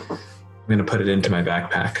 Okay. I'm going to put it into my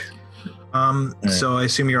backpack. So I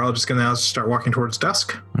assume you're all just going to now start walking towards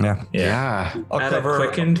dusk? Yeah. Yeah. I'll At cover. a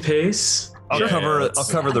quickened pace. I'll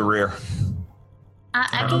cover the rear.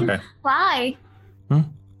 I can fly. Hmm?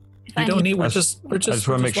 You don't need. We're just. I just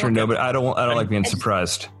want to make sure walking. nobody. I don't like being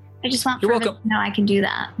surprised. I just want You're Fergus welcome. to know I can do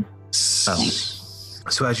that.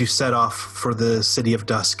 So as you set off for the city of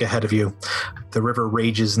dusk ahead of you, the river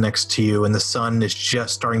rages next to you, and the sun is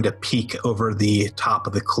just starting to peek over the top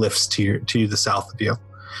of the cliffs to the south of you.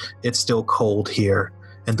 It's still cold here,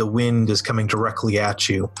 and the wind is coming directly at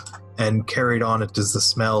you, and carried on it is the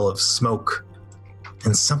smell of smoke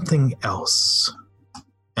and something else.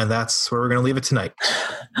 And that's where we're going to leave it tonight.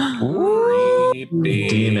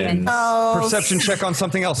 Demons. Perception check on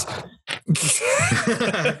something else.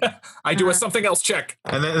 I do a something else check.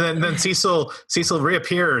 And then Cecil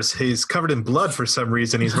reappears. He's covered in blood for some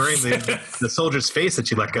reason. He's wearing the soldier's face that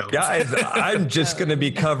you let go. Guys, I'm just going to be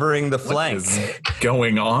covering the flank.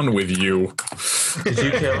 Going on with you? Did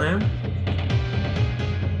you kill him?